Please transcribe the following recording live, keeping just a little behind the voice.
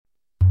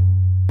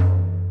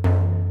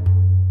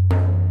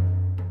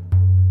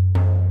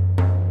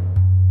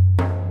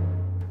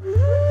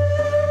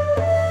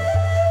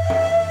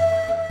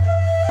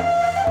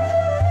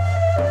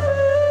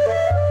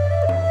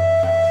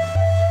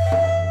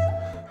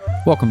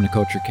Welcome to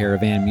Culture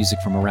Caravan,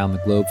 music from around the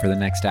globe for the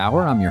next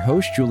hour. I'm your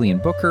host, Julian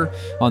Booker.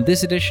 On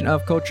this edition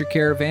of Culture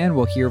Caravan,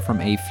 we'll hear from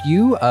a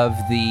few of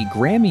the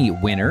Grammy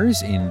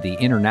winners in the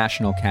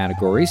international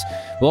categories.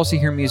 We'll also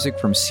hear music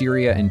from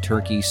Syria and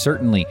Turkey,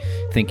 certainly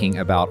thinking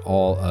about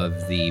all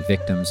of the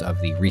victims of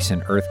the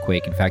recent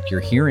earthquake. In fact, you're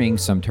hearing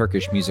some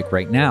Turkish music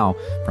right now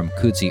from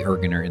Kudzi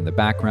Ergener in the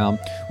background.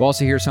 We'll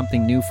also hear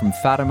something new from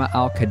Fatima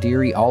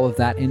Al-Qadiri, all of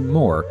that and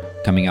more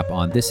coming up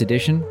on this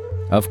edition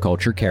of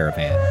Culture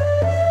Caravan.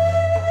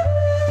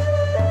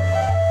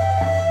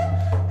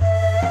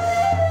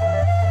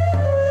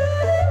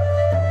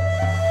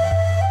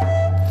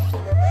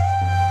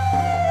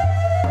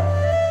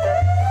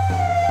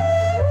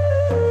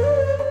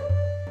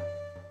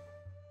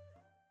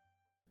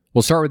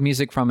 We'll start with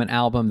music from an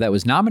album that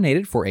was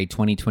nominated for a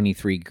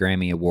 2023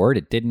 Grammy Award.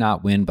 It did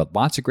not win, but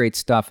lots of great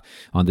stuff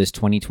on this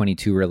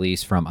 2022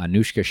 release from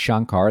Anushka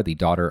Shankar, the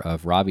daughter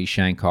of Ravi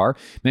Shankar,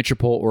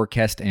 Metropole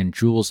Orchestra, and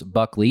Jules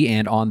Buckley.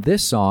 And on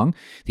this song,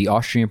 the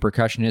Austrian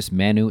percussionist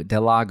Manu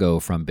Delago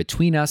from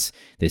Between Us.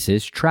 This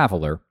is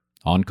Traveler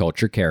on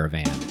Culture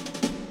Caravan.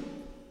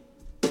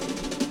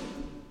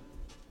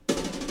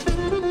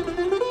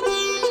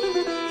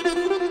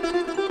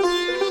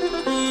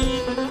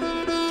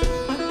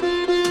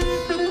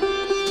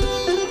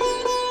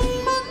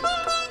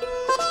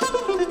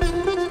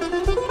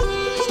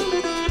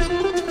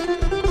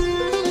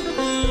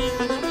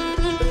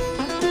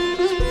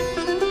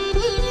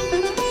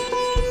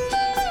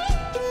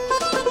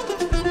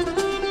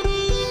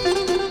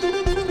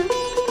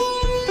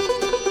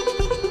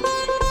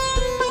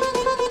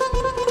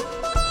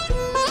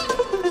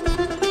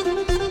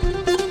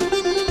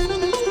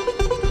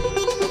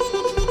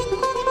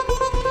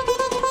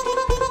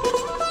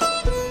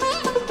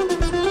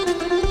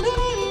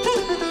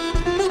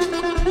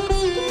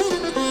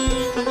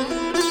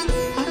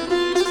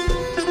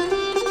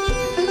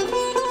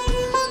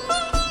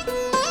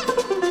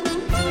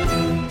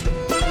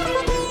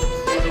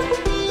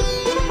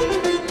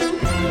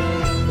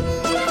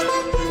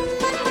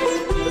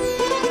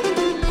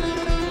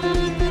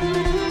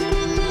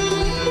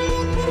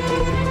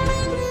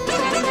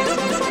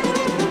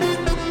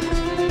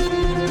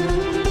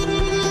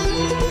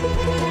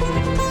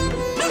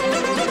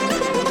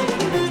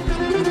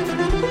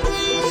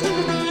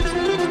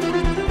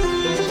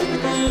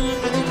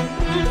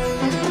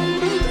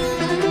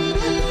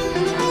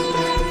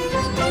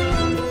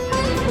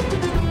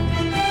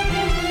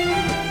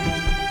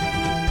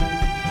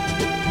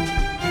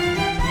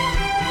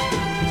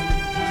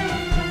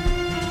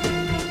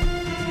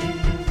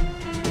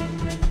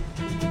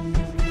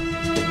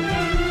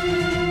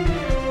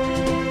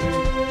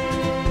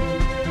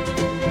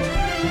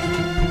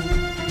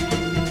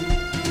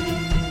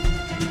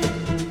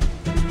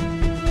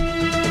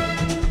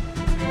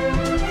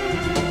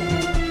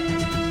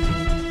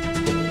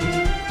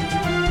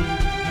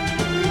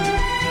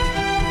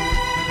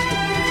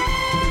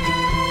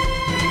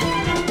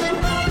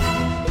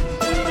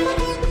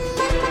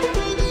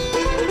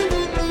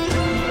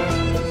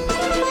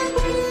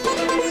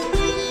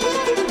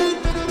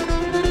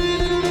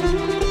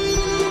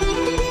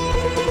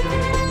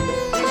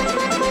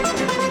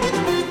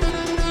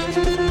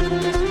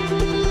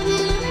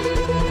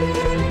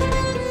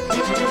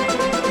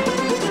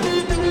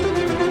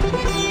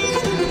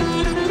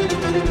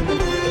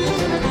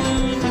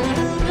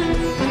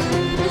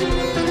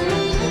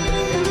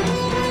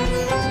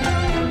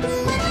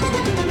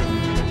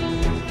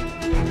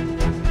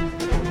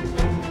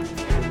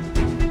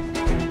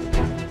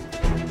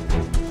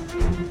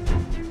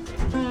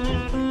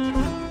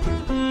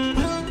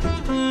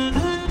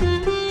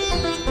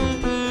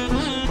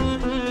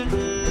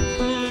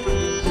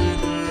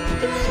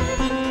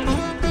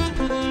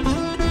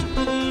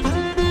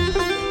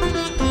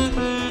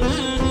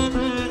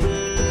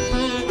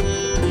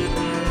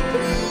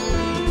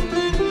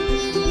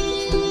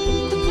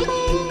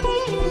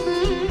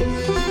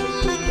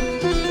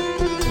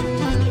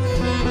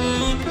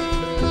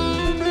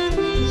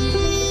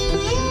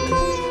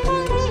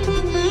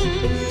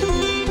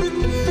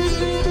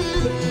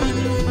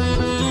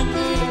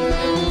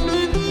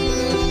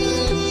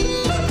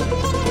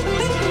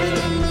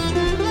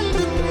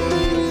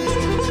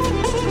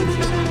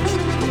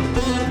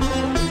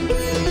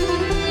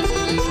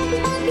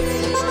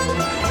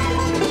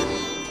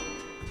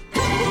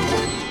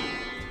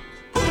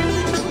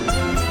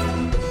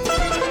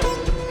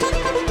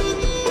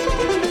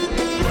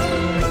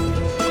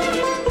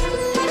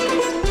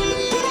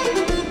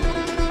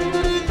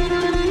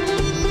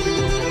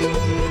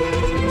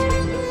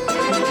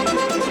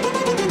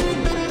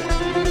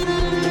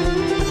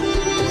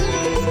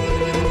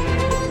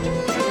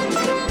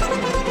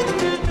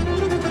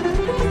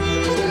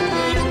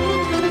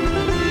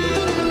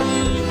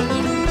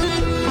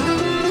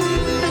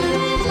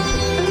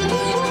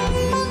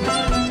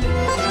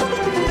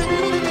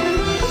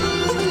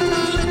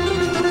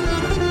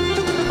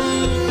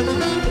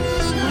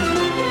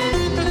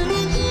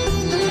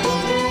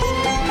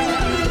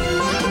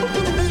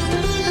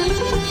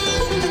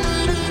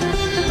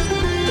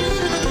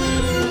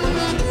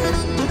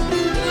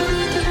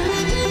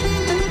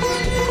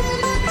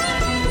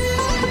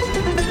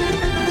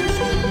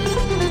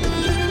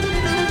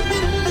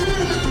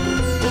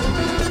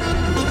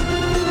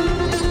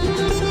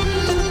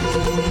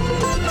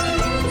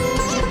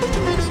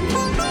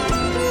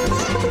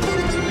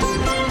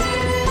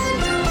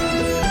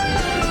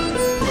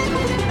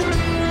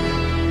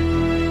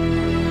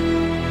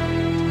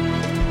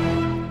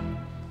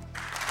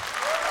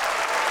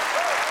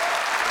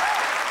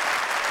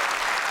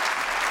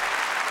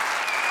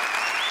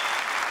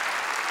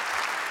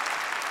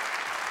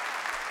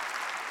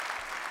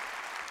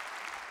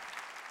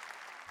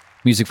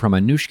 Music from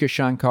Anushka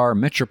Shankar,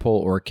 Metropole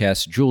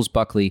Orchestra, Jules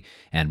Buckley,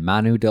 and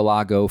Manu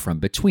Delago from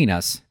Between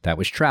Us. That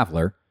was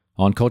Traveler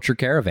on Culture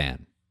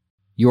Caravan.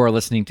 You are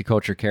listening to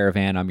Culture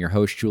Caravan. I'm your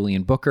host,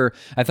 Julian Booker.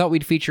 I thought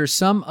we'd feature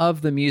some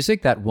of the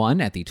music that won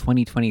at the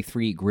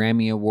 2023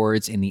 Grammy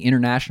Awards in the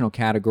international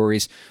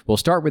categories. We'll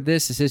start with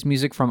this. This is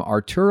music from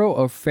Arturo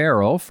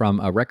O'Farrill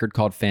from a record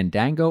called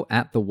Fandango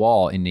at the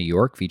Wall in New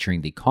York,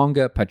 featuring the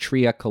Conga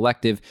Patria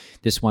Collective.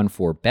 This one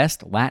for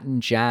Best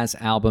Latin Jazz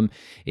Album.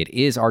 It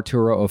is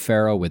Arturo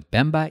O'Farrill with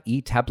Bemba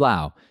y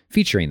Tablao,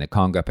 featuring the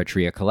Conga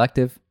Patria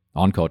Collective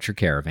on Culture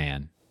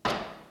Caravan.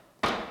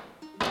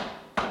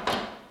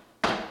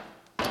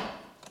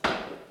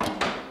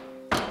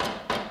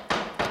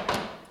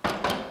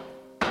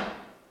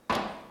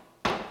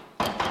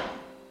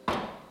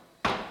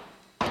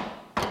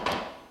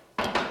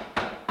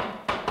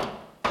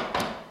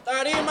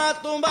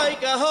 Tarima, tumba y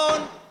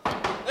cajón,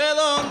 ¿de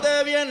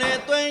dónde viene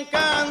tu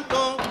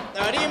encanto?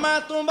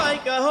 Tarima, tumba y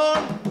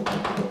cajón,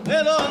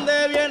 ¿de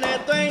dónde viene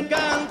tu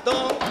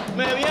encanto?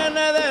 Me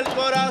viene del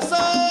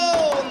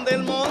corazón,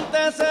 del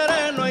monte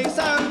sereno y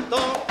santo.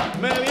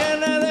 Me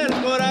viene del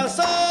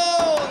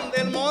corazón,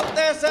 del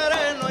monte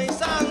sereno y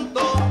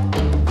santo.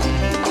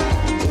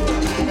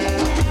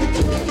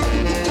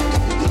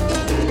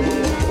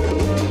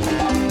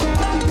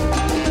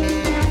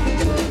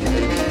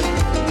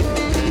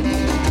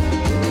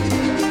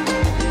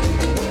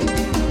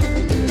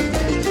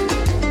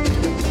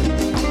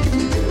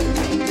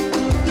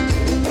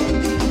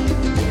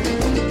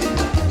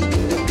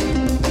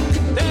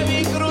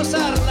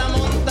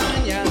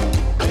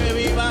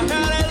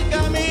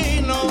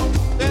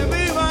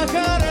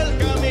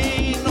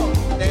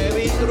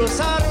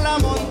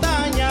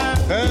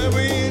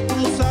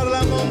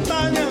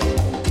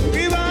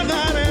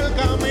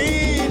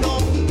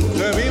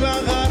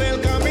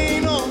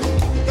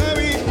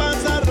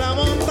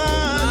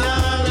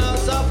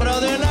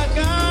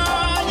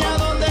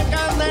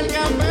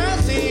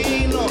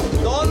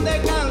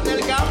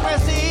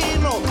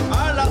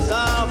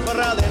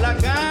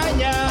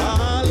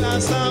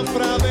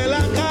 Zafra de la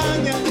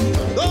caña,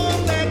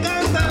 donde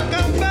canta el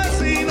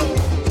campesino,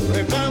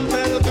 le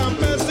canta el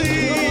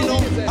campesino,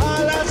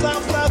 a la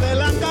zafra de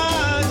la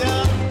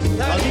caña.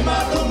 Tarima,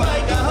 tumba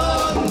y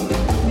cajón,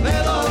 ¿de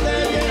dónde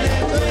viene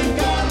tu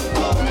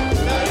encanto?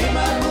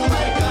 Tarima, tumba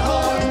y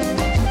cajón,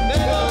 ¿de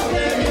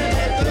dónde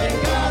viene tu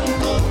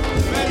encanto?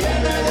 Me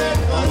viene del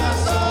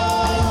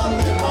corazón,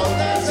 del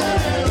monte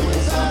sereno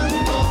y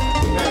santo.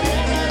 Me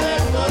viene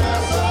del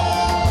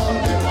corazón,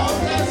 del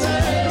monte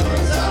sereno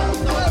y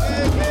santo.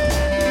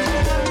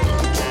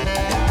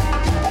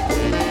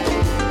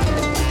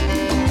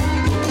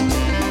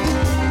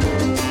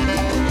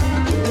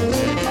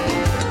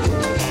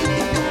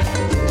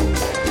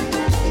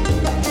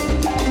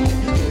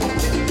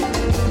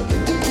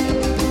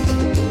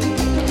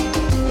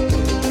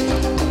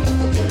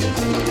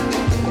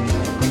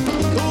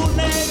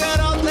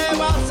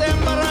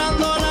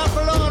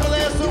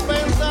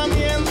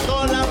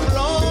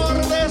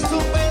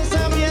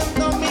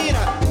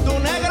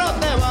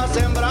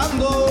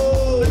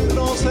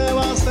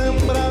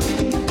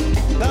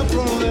 La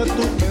flor de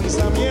tu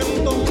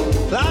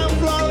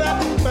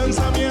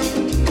pensamiento,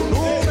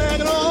 tu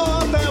negro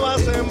te va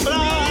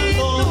sembrando. Y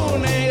tu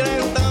negra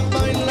está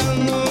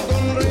bailando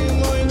con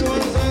ritmo y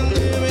con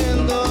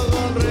sentimiento,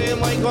 con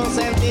ritmo y con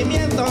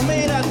sentimiento.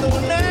 Mira, tu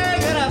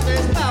negra te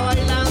está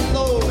bailando.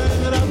 Tu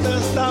negra te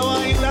está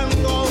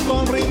bailando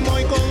con ritmo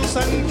y con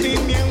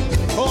sentimiento,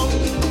 con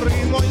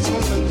ritmo y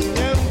con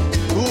sentimiento.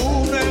 Tu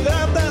negra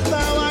te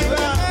está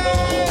bailando.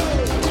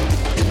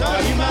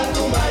 Tarima,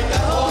 tumba y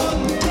cajón,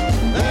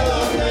 ¿de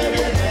dónde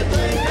viene tu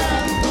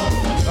encanto?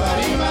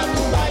 Tarima,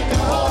 tumba y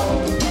cajón,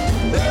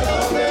 ¿de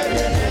dónde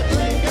viene tu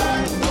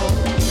encanto?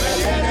 Me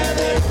viene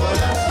del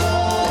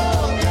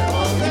corazón, del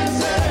monte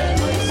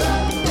sereno y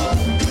santo.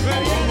 Me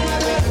viene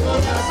del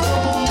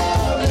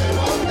corazón, del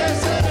monte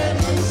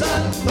sereno y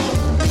santo.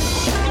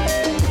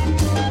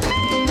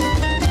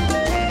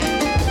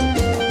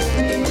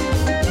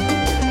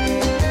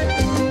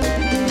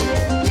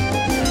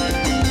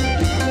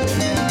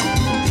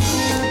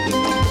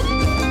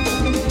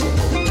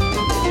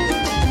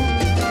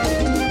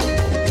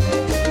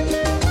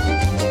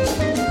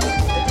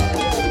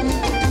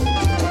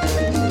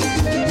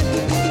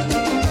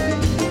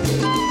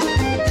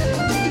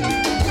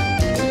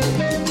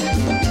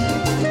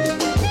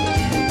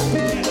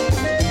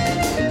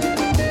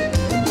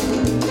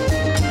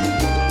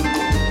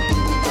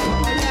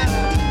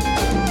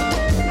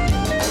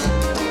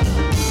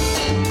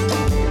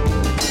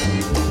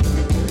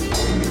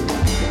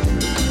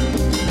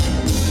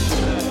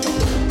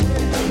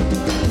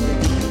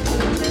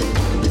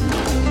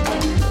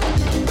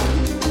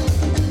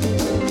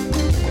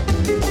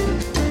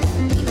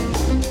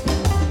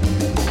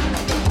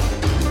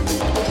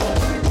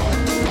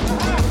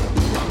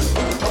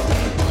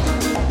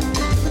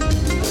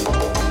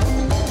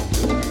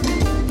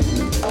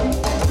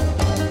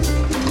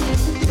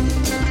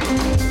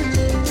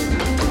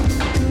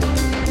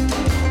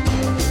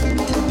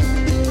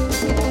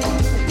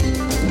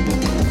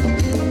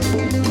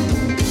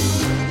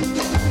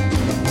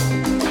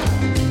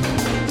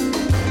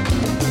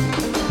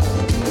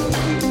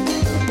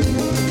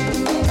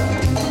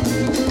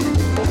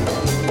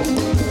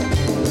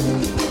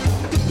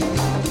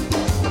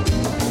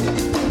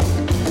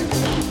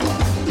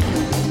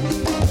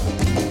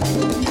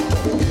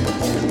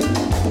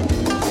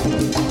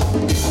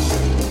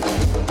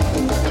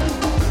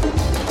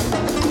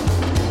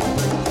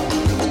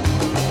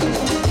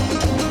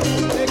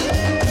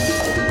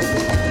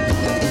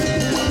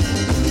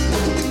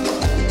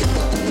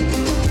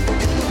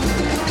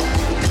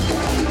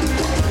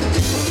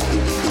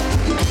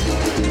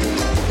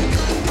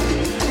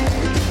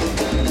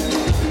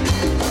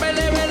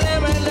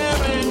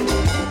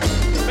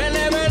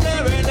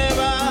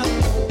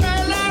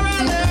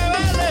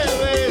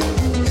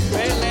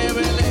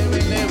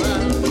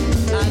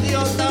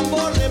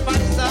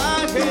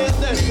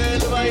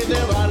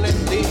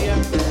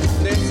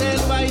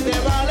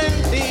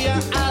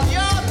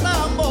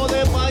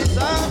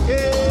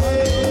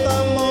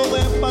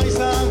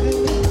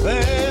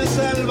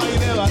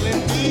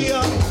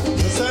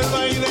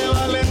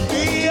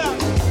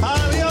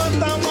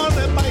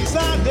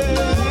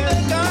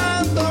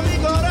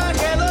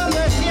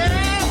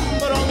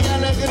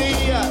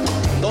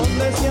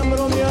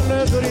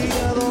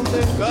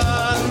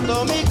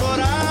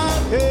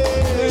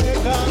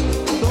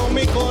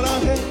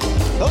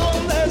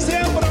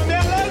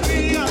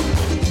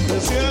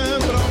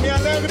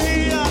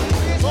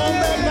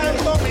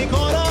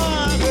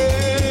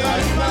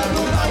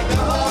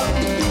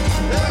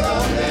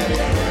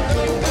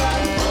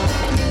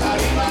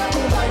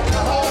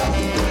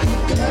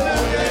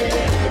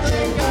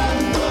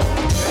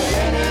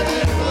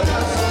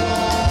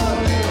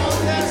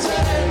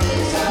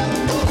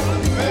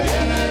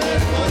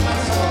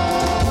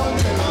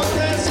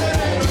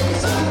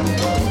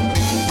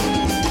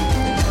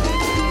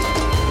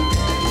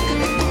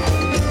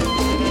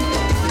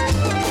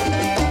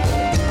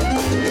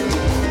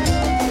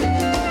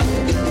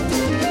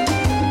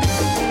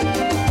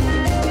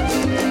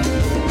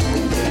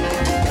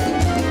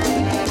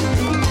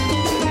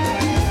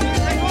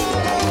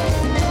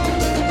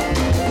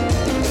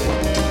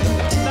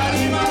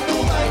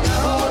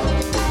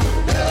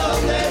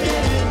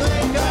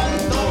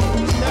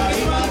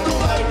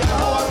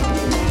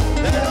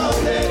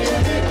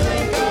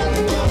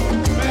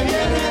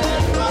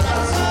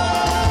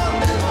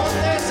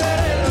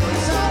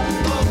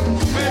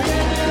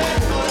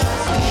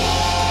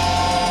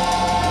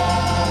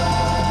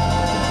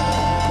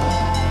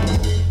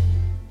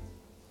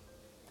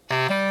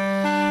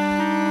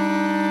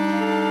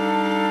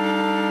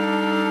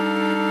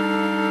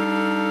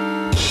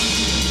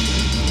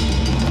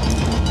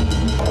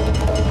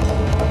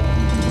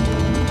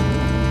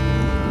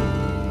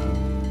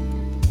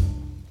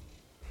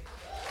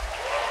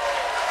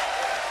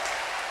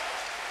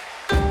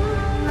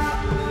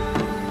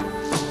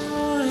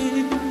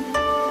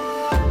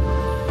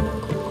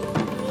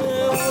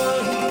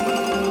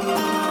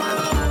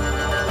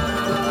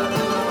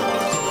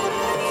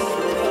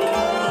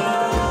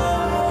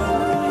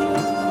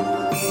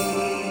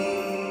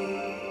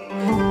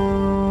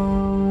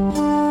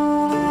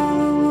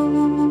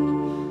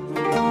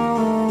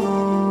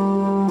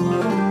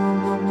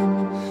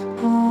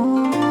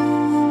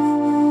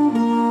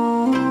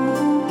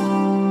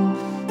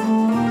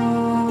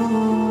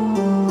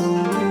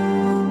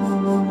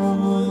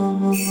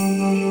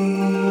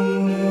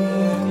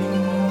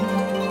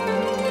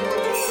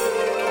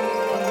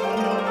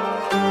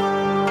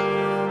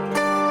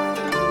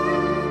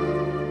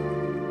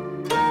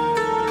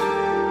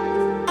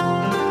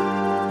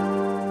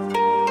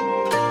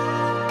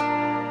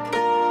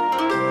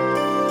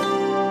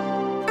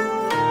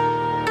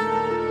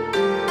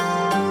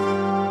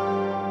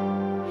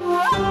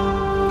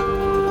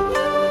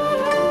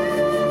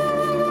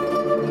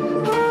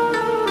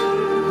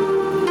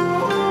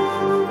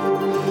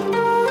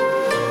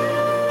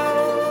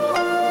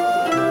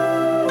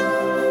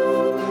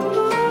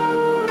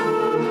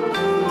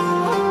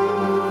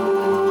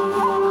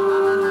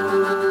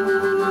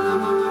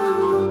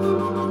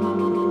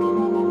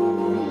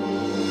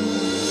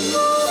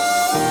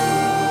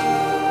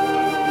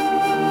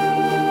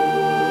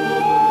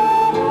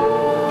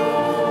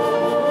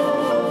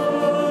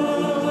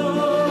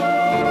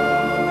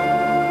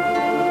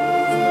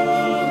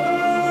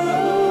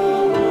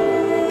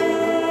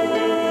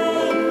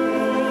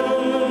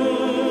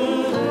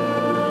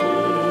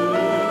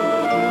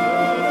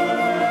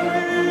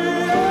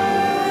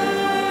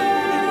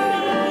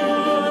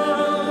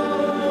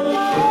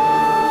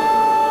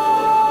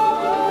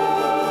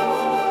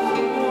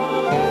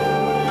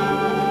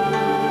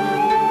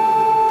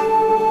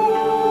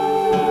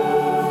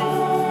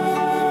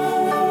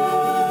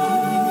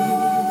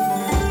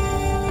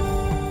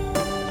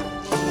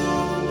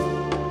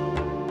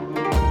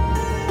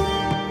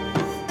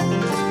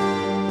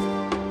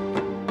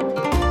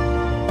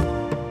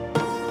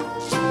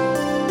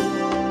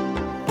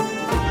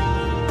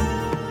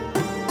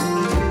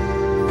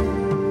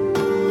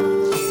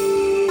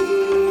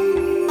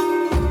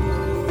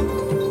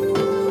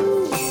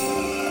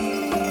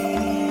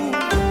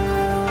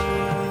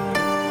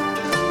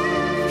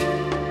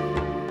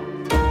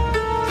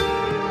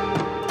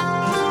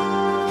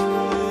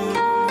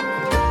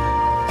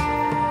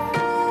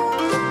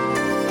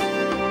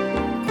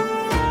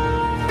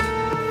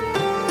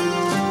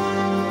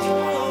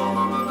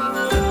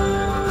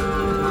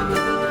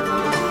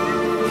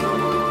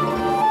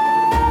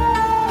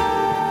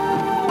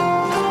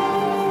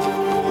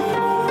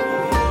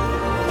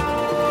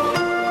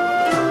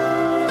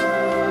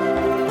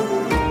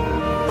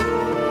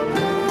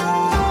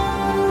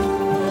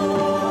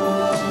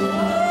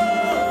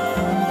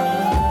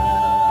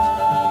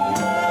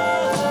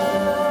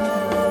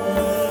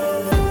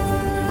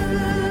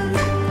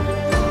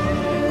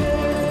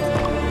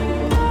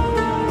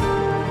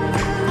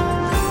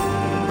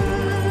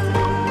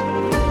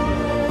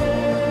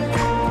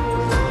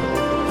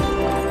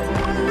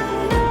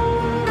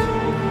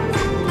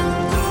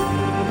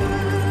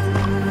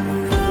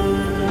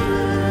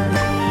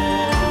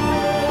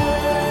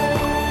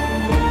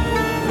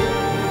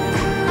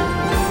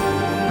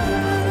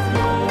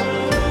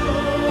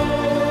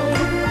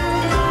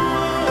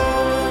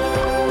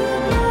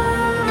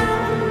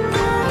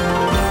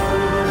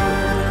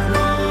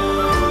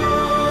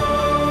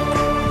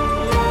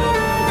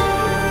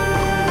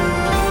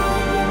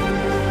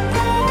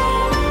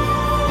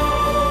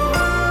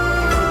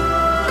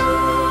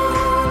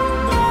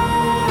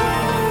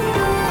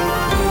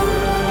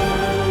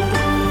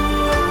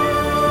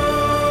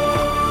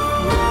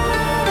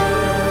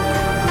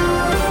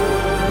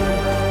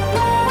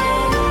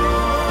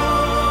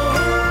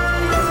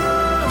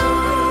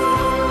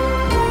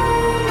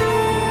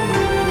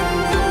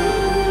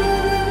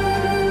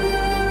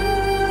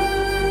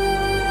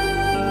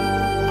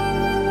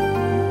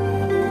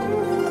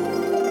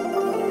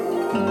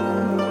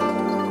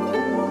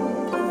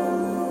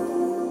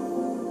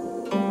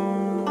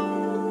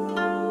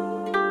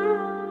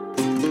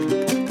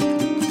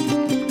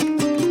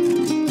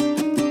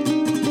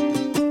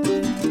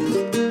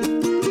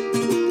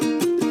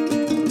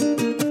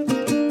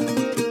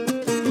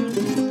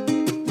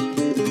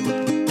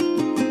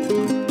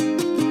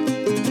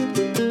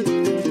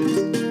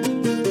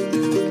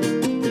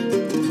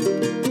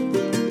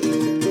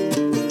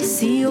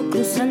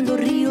 cruzando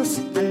ríos,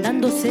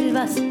 andando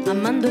selvas,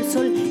 amando el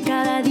sol.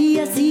 Cada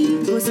día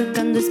sigo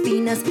sacando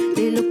espinas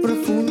de lo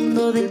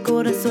profundo del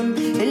corazón.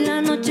 En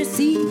la noche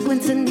sigo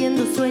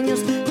encendiendo sueños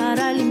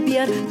para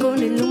limpiar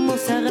con el humo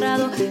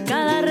sagrado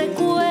cada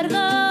recuerdo.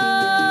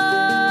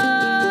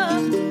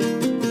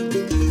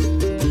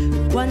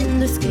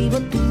 Cuando escribo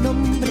tu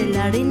nombre,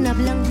 la arena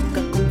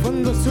blanca con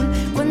fondo azul.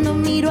 Cuando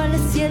miro al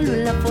cielo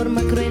en la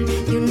forma cruel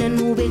de una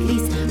nube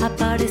gris,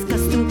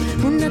 aparezcas tú.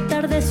 Una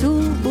tarde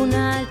subo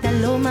una alta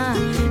loma,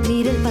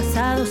 mira el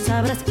pasado,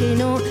 sabrás que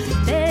no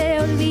te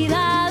he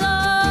olvidado.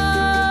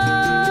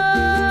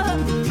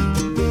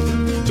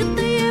 Yo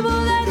te llevo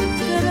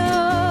dentro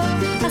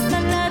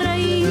hasta la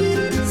raíz,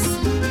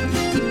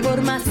 y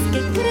por más que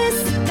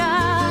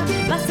crezca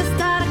vas a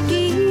estar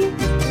aquí.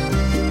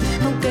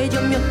 Aunque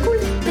yo me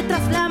oculte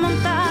tras la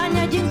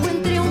montaña y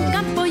encuentre un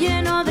campo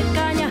lleno de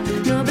caña,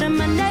 no habrá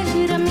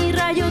manera, mi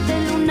rayo de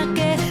luna,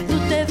 que tú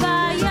te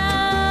vayas.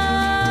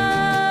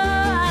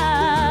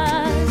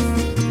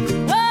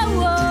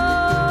 Oh, oh,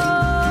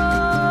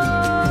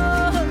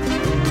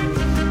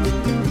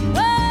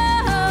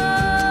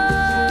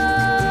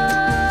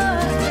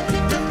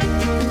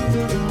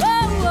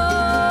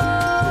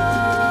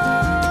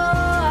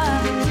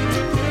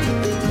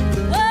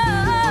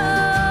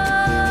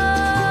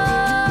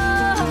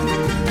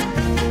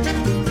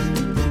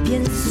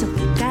 pienso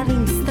que cada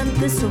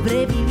instante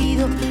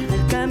sobrevivido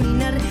al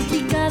caminar,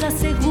 y cada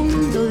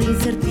segundo de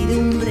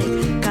incertidumbre,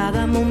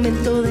 cada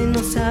momento de no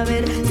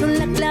saber, son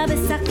la clave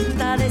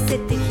exacta de ese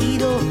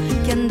tejido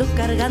que ando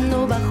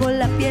cargando bajo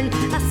la piel.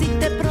 Así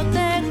te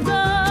protejo,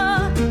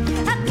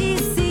 aquí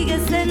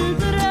sigues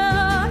dentro,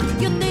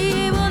 yo te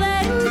llevo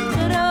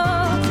dentro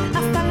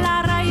hasta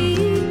la raíz,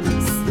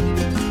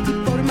 y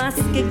por más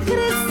que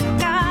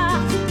crezca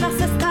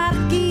vas a estar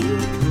aquí.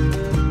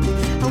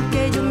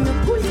 Aunque yo me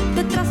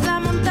oculte tras la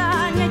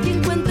montaña y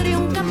encuentre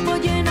un campo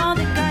lleno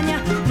de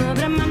caña, no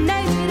habrá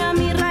manera,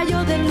 mi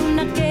rayo de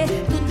luna, que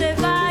tú te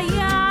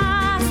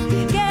vayas,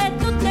 que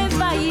tú te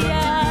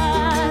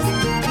vayas.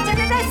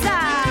 ¡Échale esa!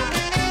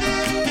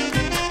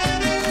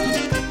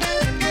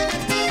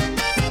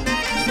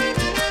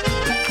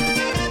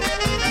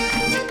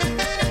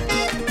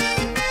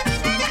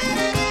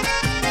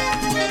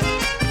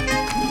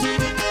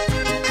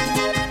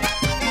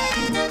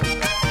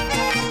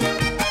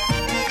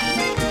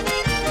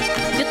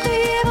 Yo te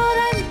llevo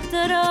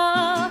dentro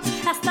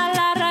hasta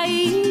la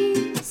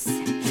raíz,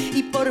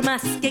 y por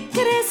más que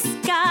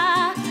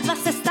crezca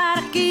vas a estar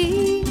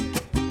aquí.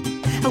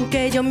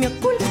 Aunque yo me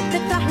oculte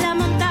tras la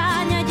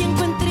montaña y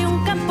encuentre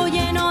un campo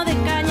lleno de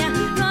caña,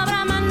 no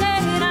habrá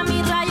manera,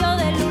 mi rayo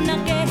de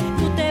luna, que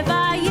tú te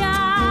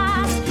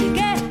vayas,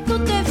 que tú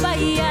te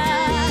vayas.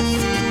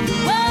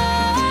 Oh,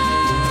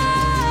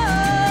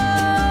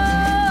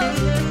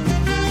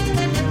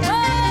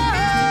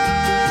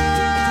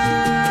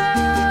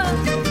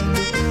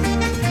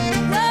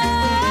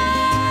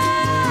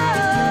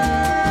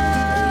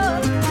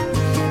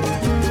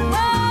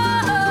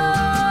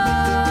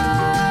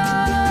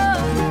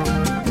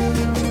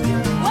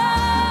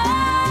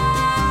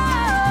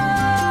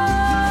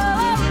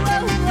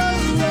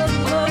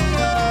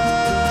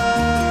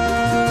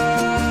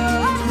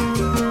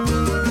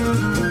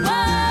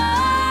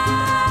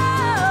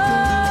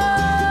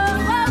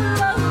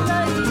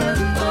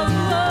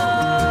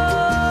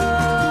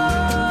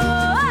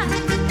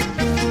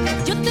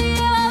 yo te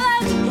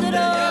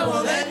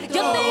llevo dentro,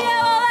 yo te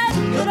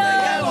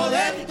llevo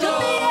dentro,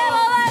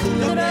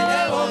 yo te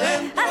llevo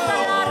dentro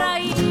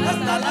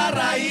hasta la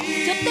raíz,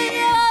 yo te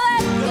llevo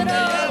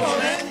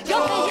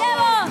dentro,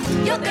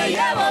 yo te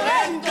llevo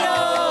dentro,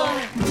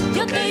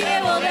 yo te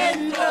llevo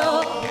dentro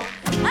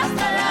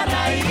hasta la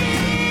raíz.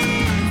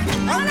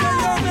 Aunque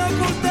yo me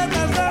oculte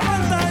tras la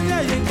montaña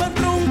y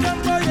encuentro un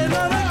campo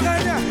lleno de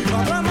caña, no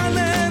habrá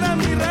manera,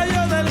 mi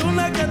rayo de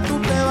luna, que tú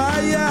te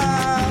vayas.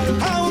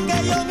 Aunque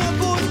yo me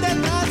oculte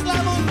tras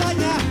la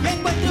montaña y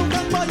encuentre un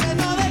campo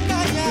lleno de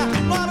caña,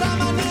 no habrá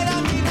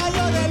manera, mi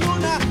rayo de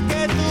luna,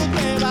 que tú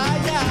te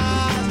vayas.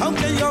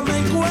 Aunque yo me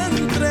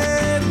encuentre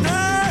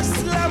tras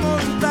la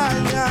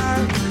montaña,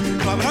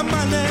 no habrá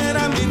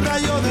manera, mi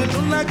rayo de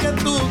luna, que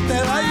tú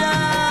te vayas.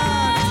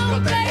 Yo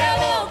te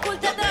llevo,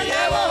 oculta tras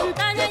la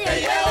montaña y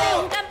encuentre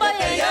un campo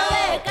lleno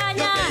de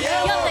caña,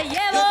 yo te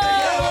llevo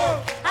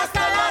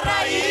hasta la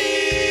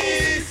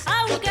raíz.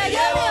 Aunque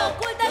yo me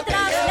oculte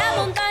tras la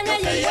montaña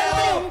y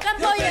encuentre un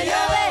campo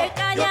lleno de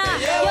caña,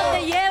 yo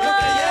te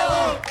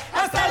llevo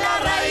hasta la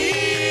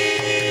raíz.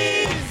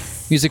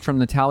 Music from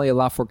Natalia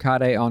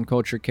Lafourcade on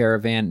Culture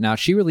Caravan. Now,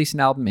 she released an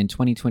album in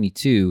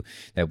 2022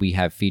 that we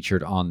have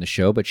featured on the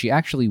show, but she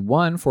actually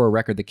won for a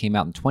record that came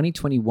out in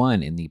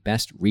 2021 in the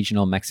Best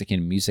Regional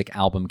Mexican Music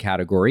Album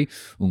category,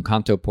 Un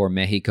Canto por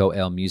Mexico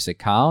El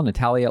Musical.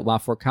 Natalia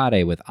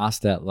Lafourcade with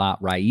Hasta la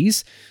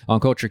Raíz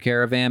on Culture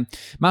Caravan.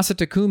 Masa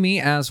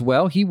Takumi as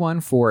well. He won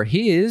for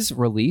his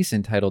release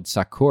entitled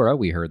Sakura.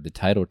 We heard the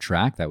title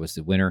track. That was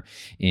the winner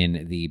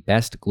in the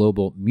Best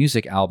Global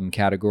Music Album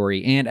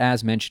category. And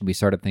as mentioned, we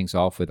started things off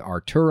off with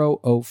Arturo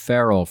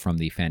O'Farrell from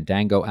the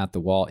Fandango at the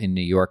Wall in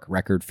New York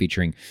record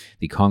featuring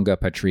the Conga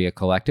Patria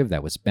Collective.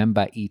 That was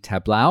Bemba y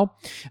Tablao.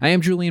 I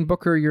am Julian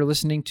Booker. You're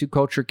listening to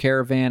Culture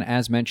Caravan.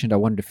 As mentioned, I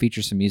wanted to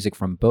feature some music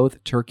from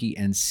both Turkey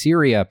and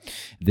Syria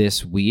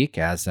this week,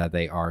 as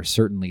they are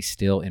certainly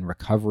still in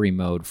recovery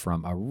mode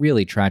from a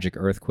really tragic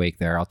earthquake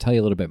there. I'll tell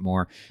you a little bit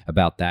more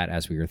about that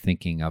as we are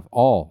thinking of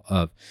all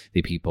of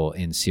the people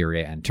in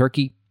Syria and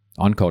Turkey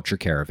on Culture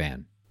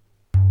Caravan.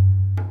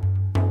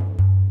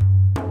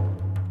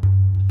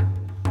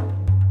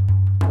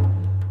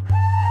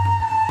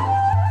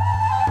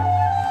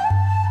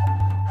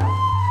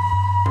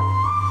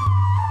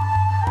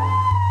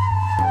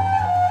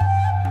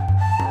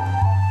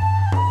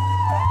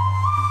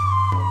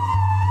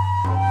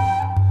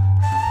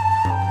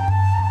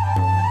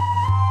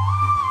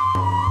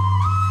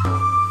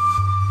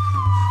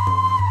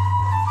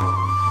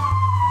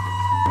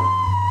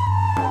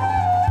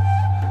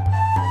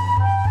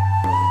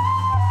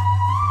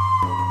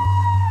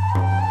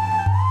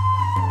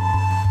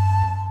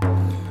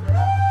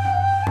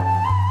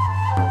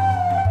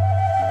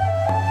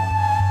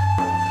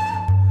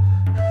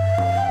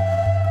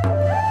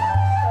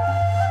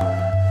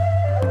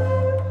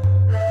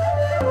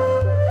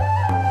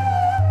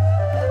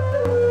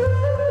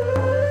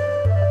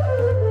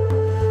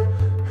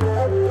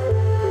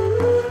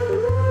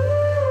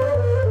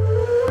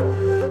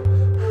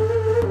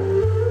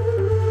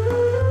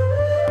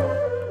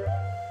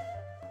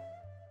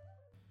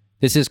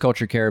 This is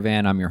Culture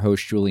Caravan. I'm your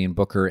host, Julian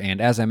Booker, and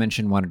as I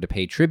mentioned, wanted to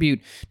pay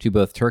tribute to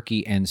both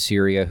Turkey and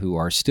Syria, who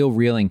are still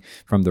reeling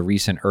from the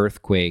recent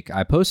earthquake.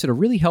 I posted a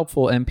really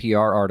helpful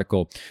NPR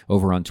article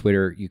over on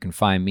Twitter. You can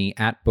find me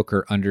at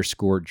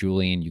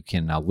Booker_Julian. You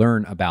can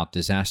learn about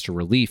disaster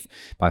relief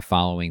by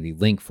following the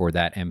link for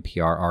that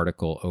NPR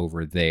article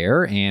over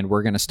there. And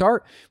we're going to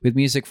start with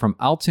music from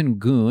Altın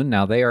Gün.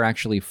 Now, they are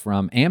actually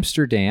from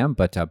Amsterdam,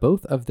 but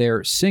both of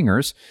their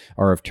singers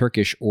are of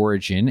Turkish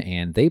origin,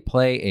 and they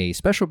play a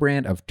special brand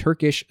of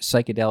Turkish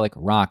psychedelic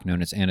rock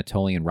known as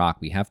Anatolian rock.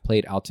 We have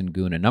played Altın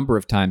Gün a number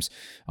of times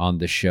on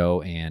the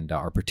show and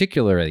are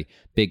particularly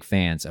big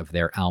fans of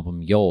their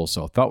album Yol.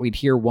 So I thought we'd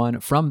hear one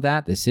from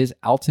that. This is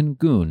Altın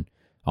Gün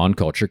on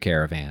Culture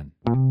Caravan.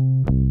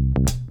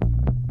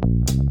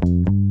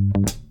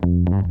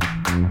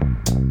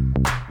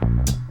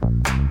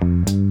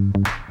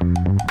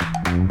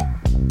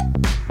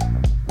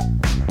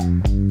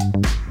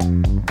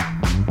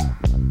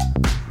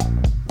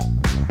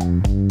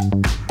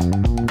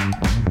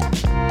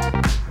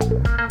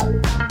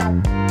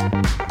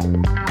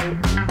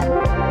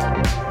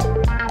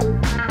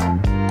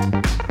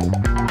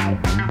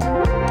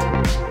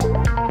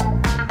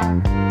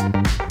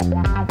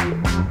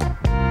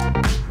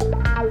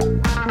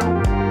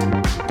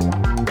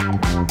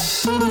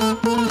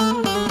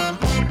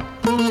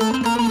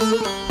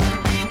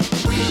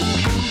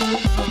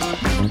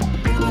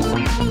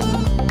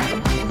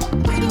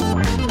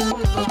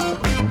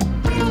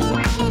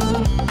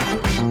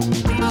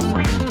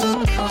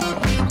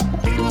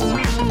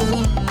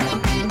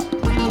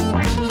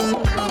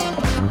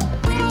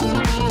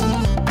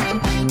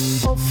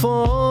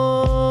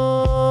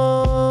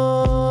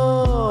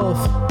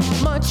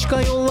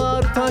 Başka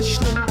yollar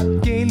taşlı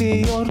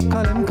geliyor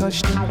kalem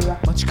kaşlı.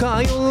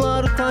 Başka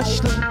yollar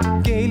taşlı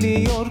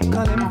geliyor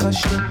kalem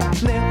kaşlı.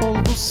 Ne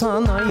oldu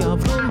sana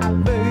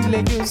yavrum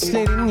böyle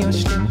gözlerin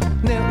yaşlı?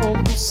 Ne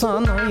oldu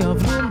sana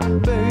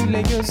yavrum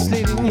böyle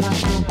gözlerin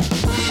yaşlı?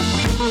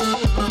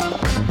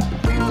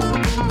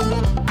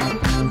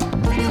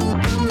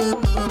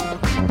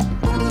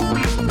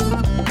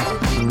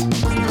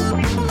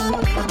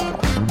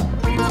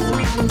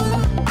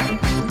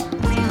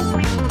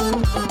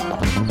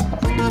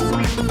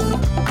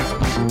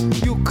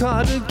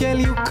 Yukarı gel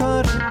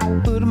yukarı,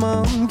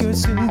 ırmağın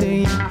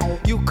gözündeyim.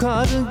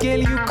 Yukarı gel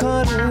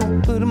yukarı,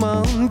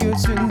 ırmağın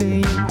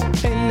gözündeyim.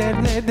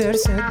 Eller ne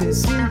derse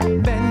desin,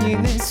 ben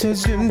yine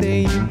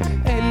sözümdeyim.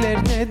 Eller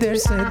ne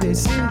derse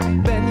desin,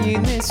 ben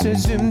yine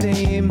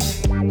sözümdeyim.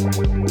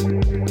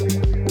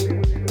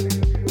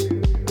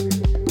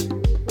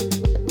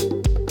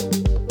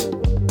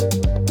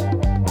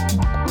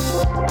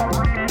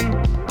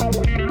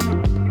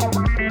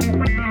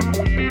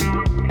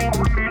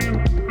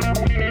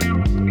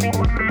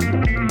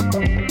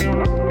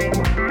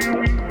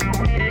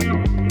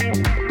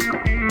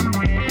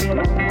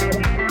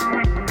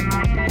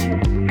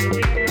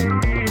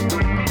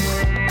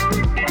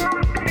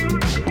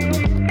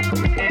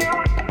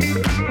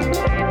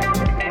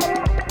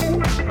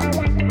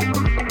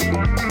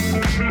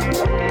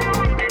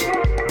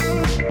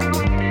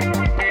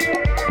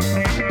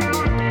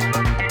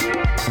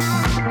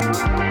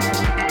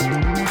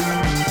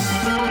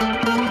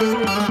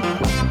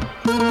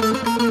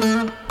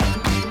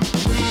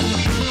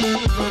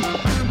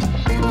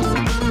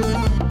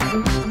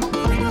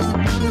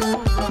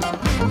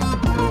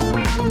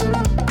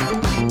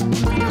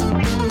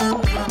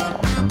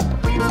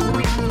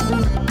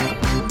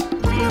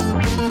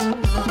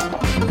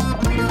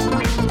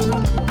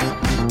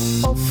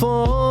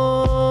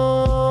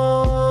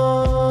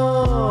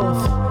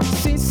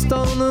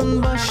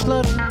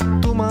 başları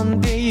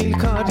duman değil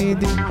kar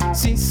idi.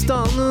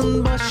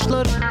 Sistanın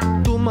başları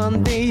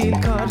duman değil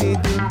kar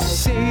idi.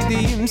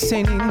 Sevdiğim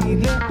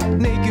seninle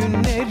ne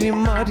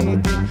günlerim var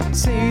idi.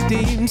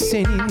 Sevdiğim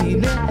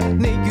seninle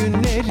ne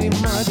günlerim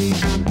var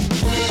idi.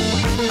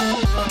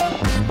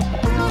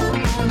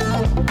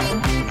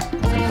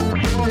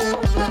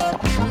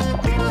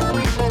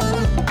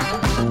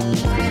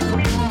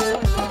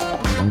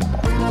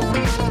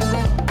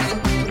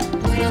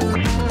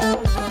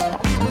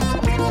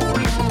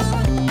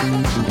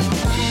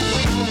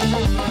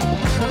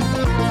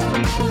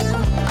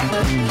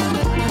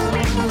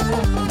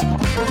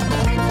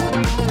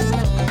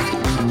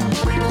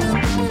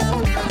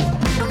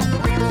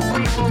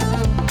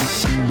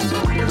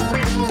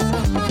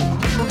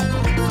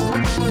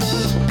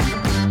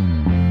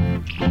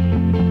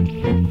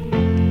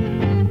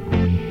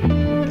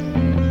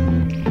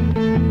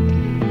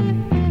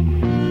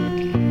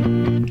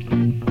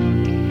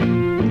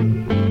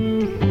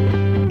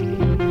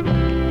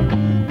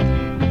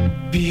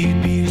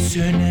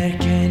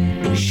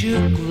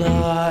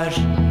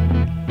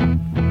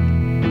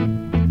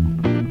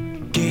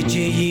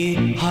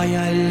 Geceyi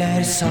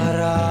hayaller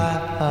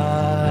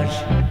sarar,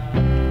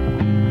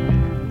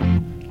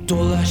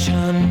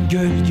 dolaşan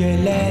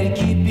gölgeler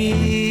gibi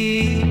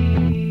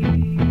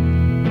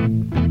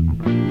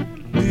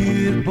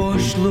büyür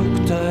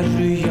boşlukta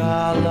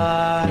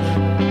rüyalar.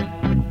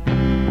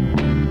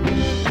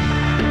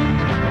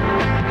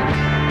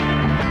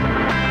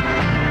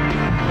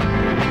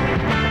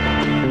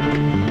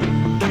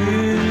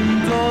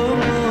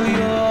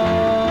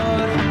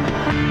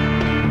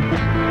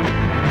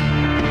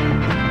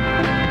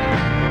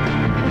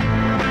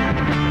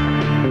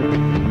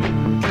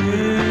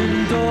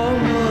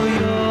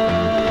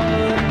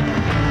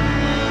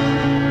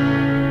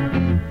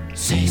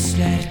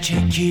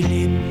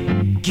 Çekilip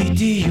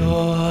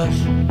gidiyor,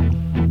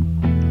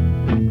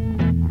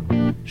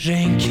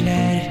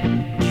 renkler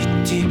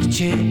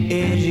gittikçe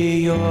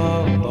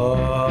eriyor.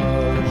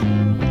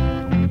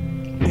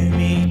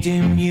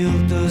 Ümidim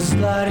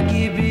yıldızlar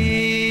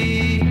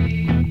gibi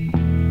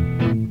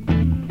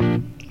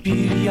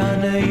bir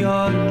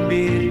yanıyor,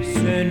 bir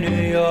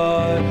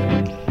sönüyor.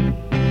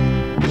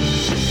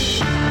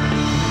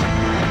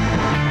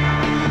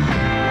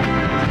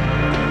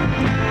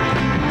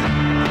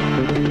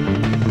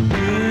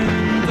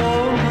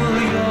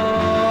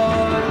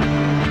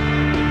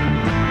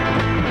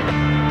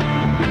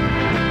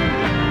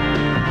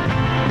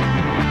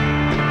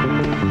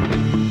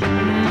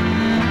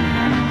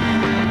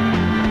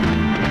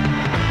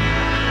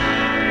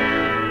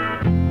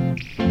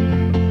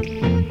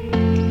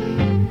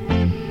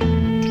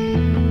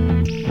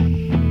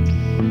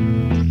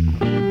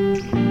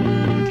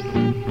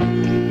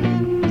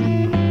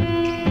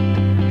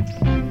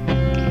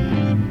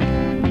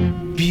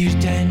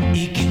 Birden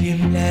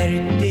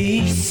iklimler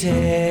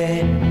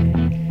değişse,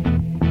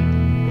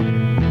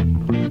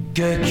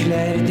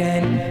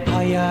 göklerden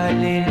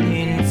hayalin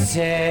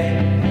inse,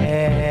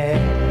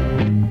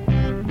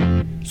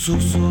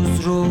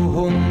 susuz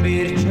ruhum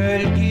bir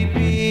çöl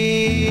gibi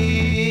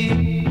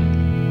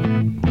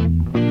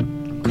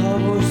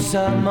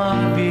kavuşsa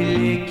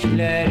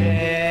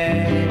maviliklere.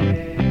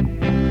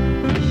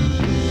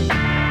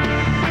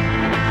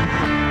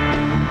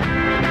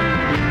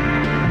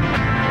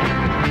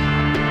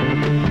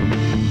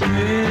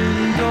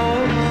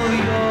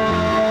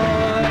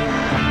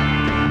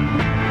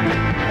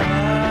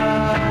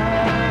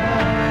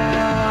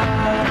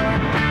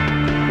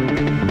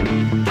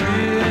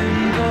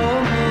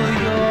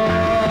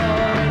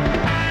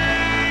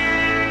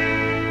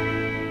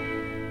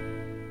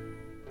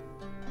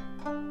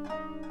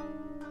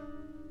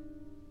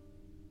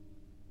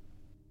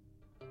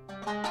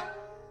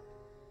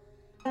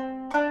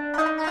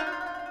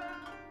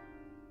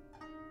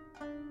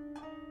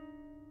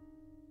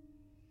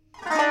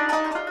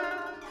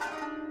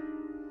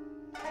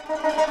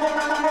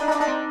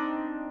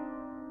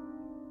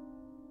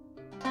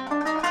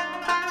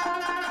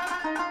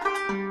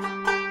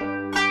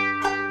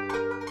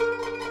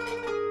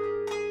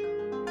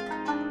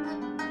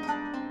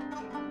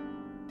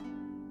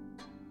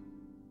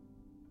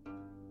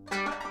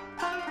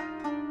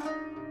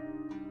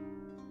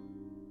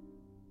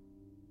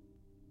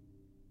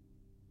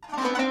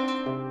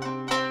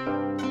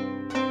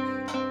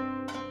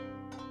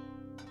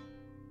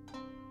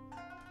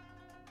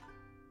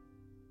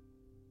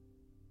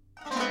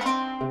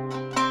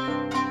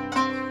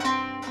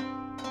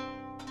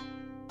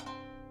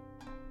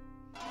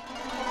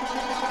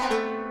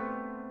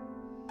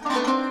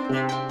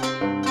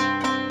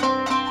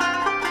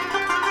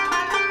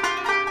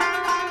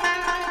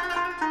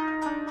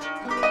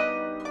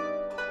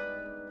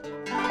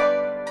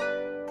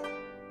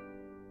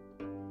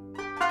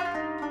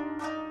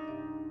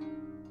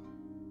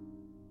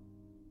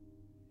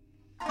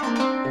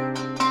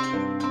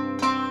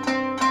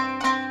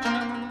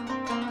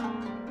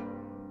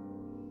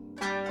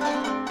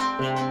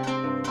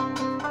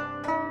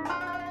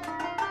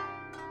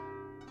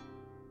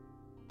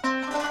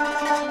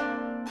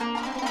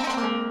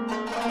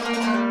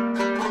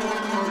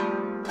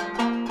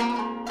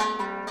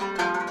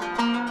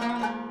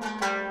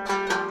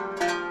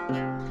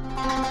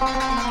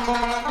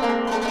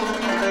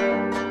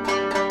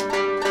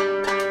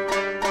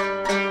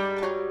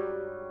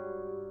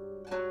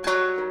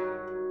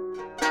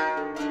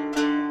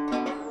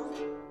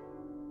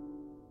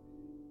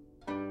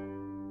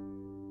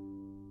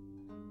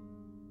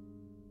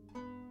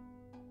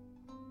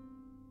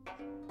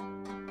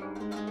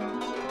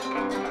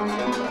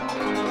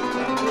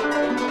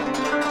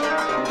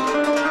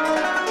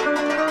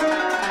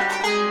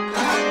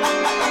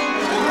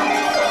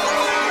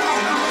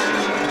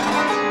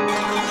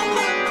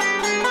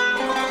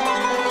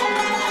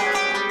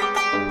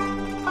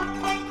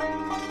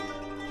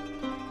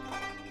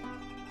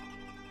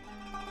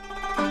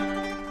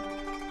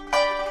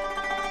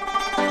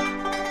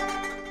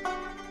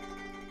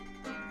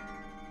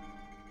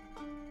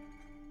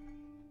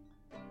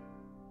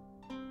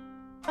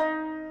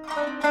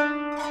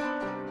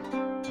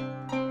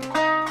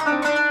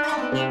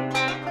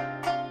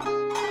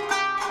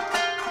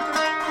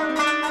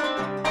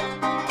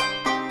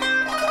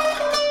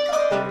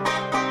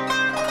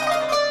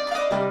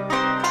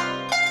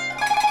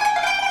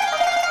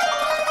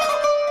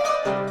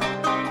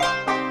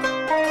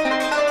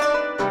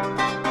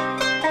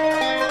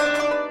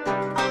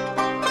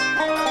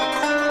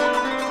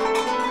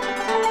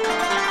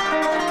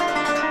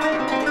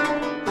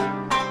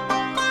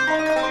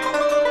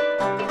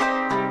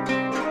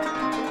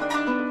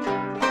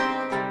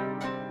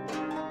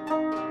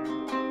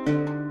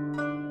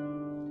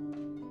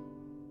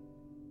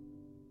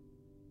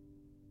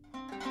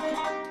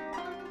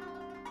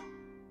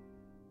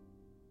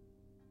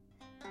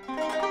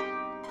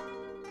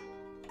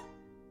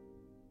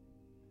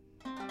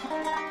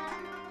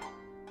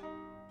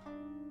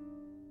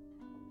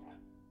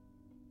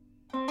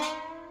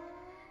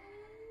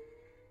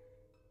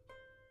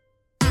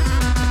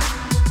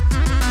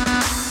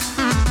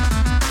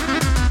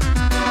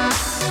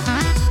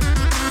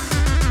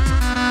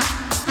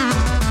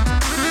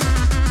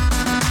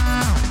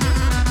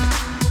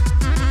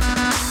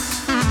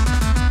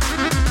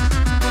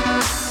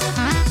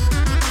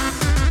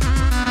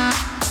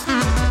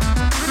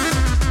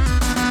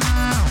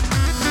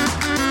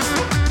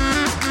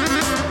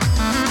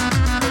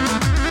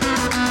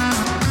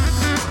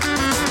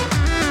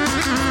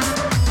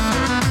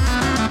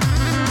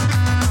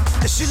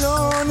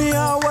 شلون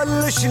يا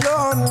ول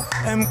شلون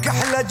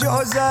مكحلة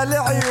جوز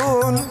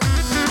العيون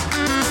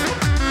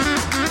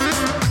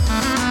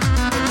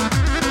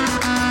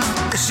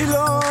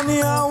شلون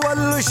يا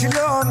ول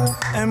شلون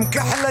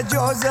مكحلة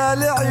جوز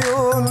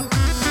العيون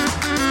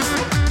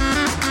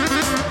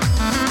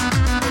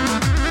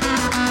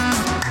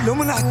لو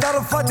من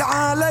احترفت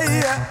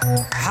علي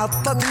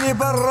حطتني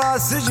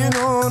بالراس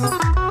جنون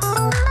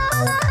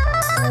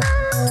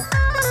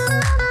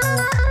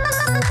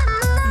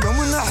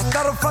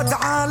احترفت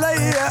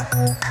علي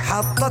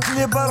حطت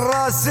لي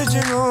بالراس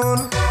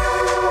جنون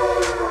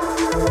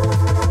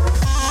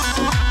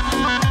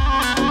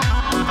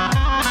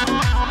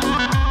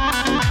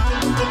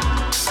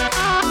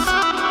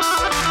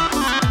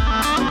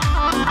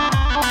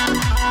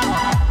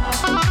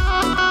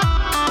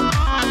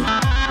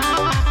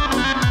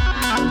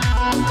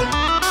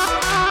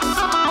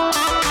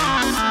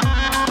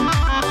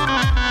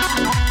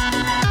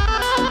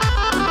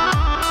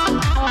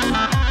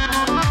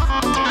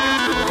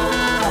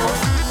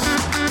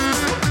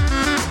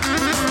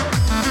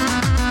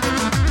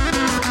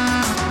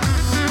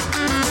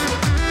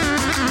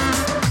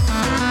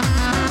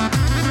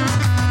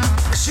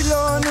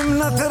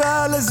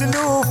منثر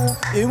الزلوف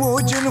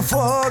يموج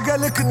فوق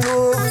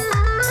الكتوف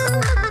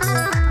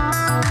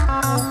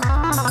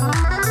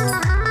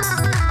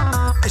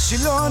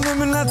شلون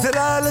منثر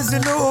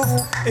الزلوف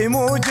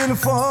يموج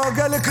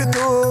فوق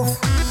الكتوف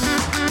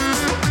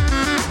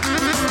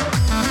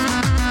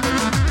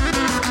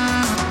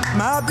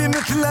ما بي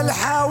مثل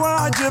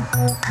الحواجب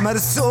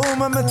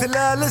مرسومة مثل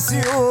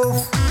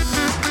السيوف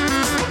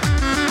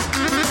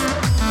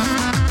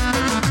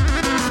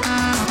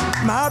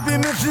ما بي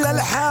مثل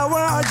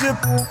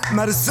الحواجب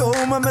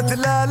مرسومة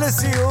مثل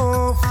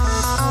السيوف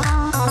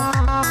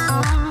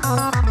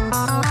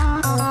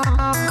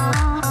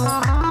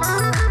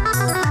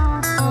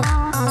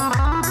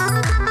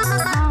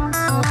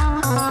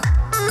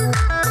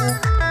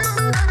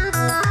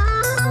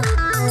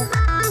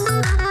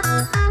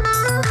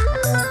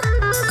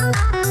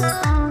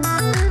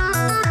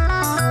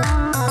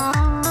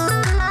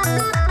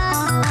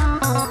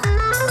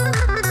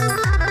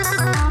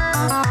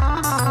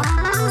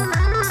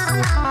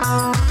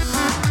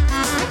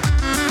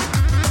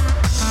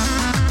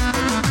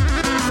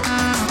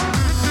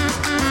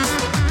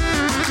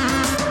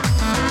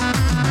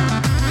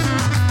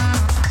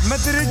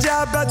مدري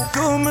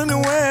جابتكم من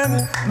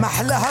وين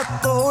محلها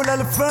الطول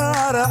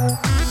الفارع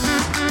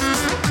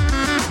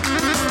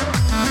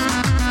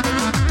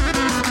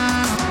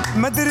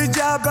مدري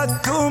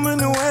جابتكم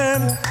من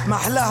وين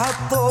محلها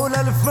الطول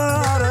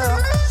الفارع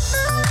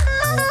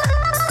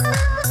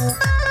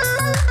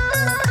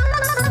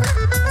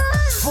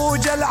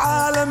فوج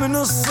العالم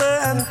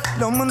نصين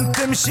لو من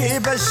تمشي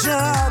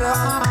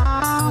بالشارع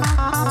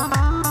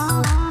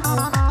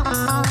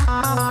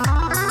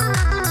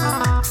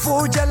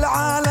فوج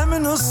العالم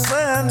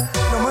نصين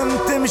لو من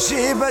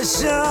تمشي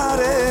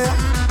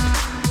بالشارع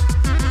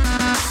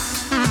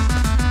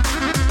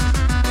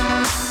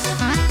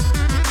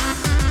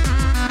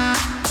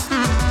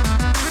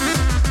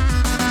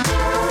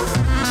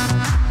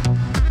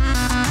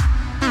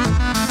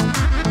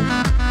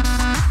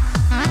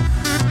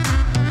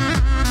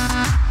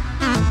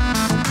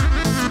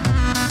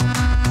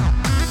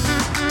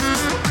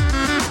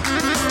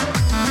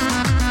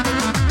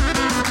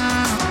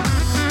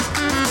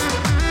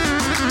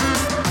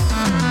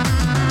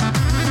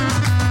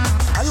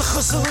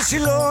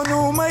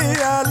شلون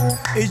ميال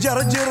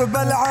يجرجر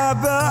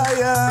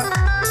بالعباية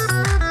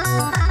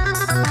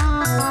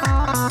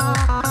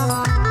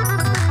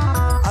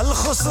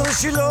الخصر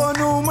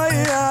شلون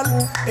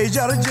ميال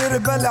يجرجر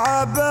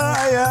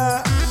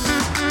بالعباية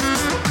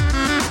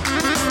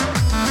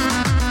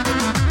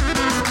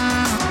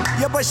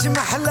يبش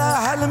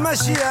محلاها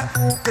المشية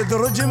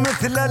تدرج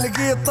مثل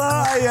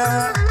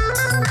القطاية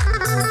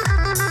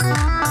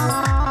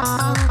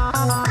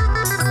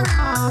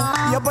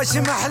يبش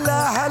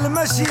محلاها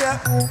المشية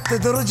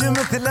تدرج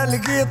مثل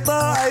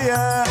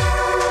القطاية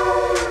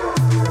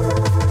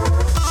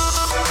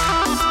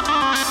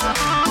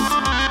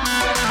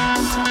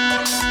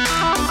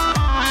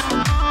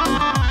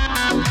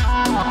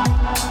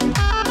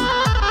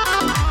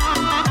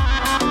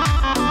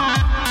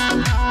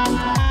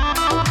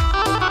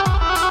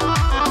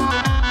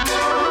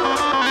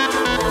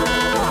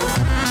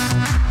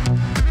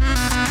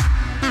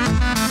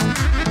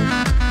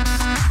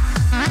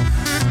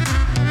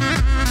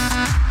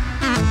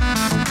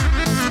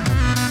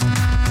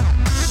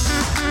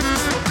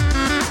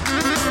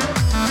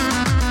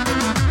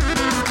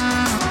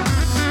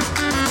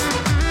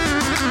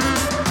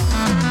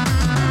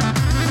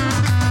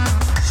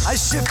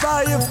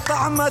الشفايف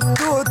طعم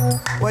التوت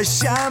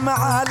والشامع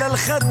على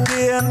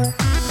الخدين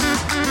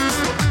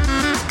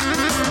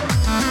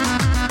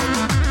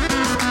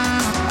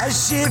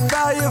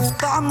الشفايف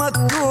طعم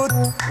التوت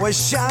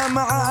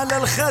والشامع على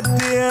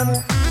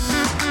الخدين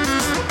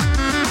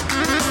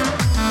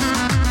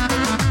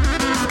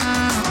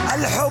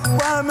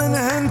الحب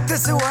منهن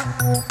تسوى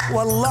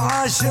والله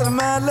 10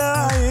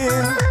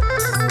 ملايين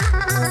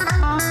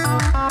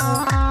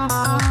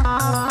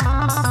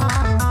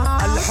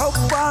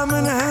الحب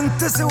منهن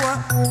تسوى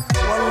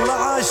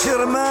والله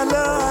 10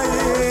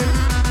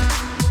 ملايين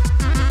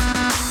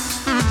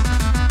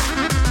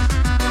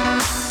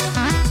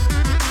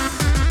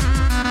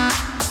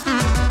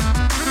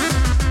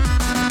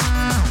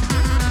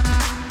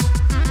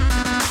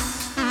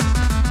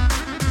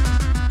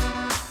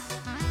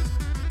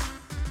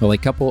Well, a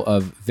couple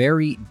of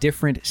very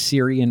different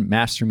Syrian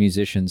master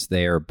musicians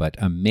there, but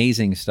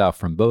amazing stuff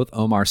from both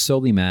Omar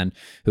Soliman,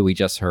 who we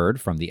just heard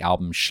from the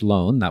album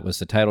Shlon, that was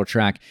the title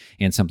track,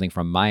 and something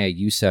from Maya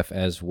Youssef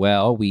as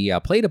well. We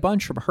played a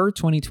bunch from her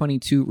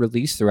 2022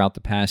 release throughout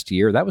the past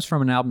year. That was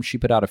from an album she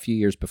put out a few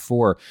years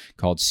before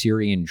called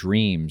Syrian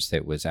Dreams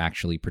that was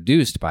actually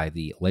produced by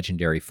the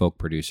legendary folk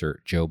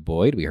producer Joe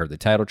Boyd. We heard the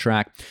title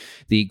track.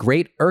 The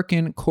great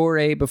Erkin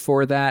Kore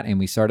before that, and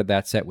we started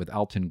that set with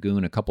Altan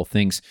Gün, a couple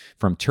things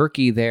from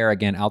Turkey there.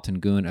 Again, Altan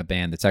Gün, a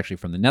band that's actually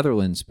from the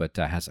Netherlands, but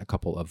has a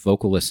couple of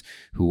vocalists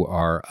who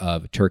are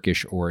of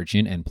Turkish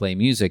origin and play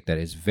music that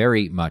is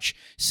very much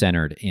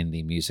centered in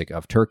the music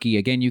of Turkey.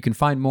 Again, you can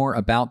find more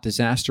about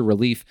disaster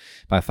relief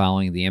by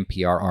following the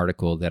NPR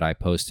article that I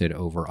posted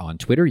over on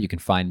Twitter. You can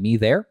find me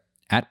there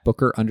at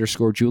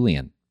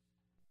Booker_Julian.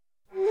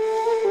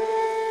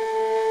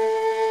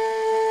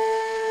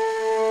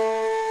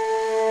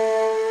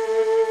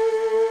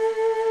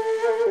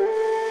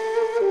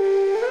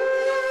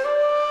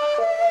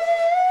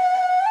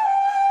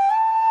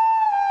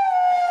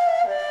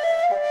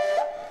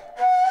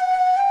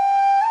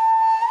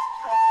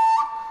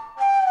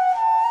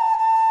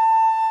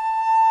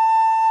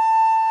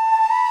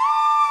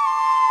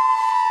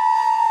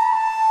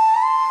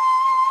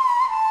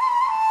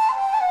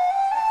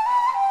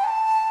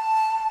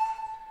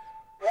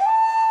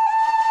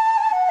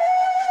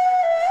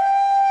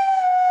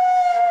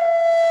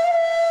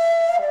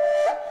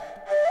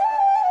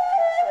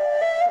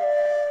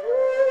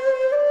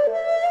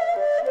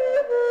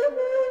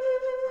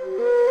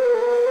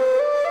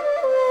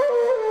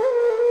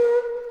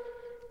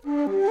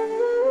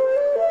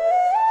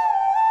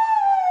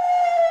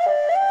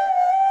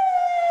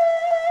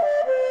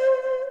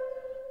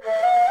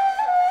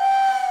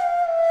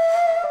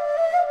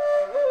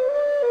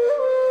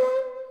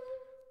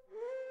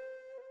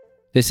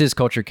 This is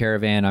Culture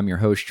Caravan. I'm your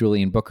host,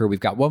 Julian Booker. We've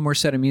got one more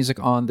set of music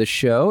on the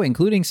show,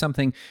 including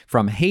something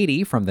from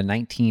Haiti from the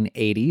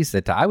 1980s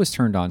that I was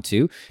turned on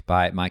to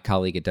by my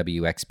colleague at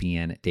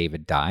WXPN,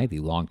 David Dye, the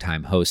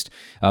longtime host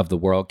of the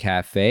World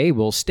Cafe.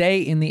 We'll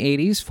stay in the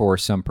 80s for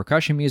some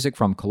percussion music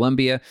from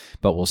Colombia,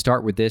 but we'll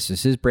start with this.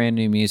 This is brand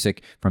new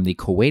music from the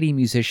Kuwaiti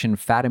musician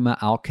Fatima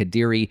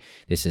Al-Qadiri.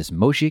 This is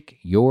Mojik,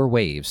 Your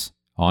Waves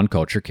on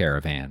Culture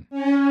Caravan.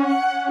 Oh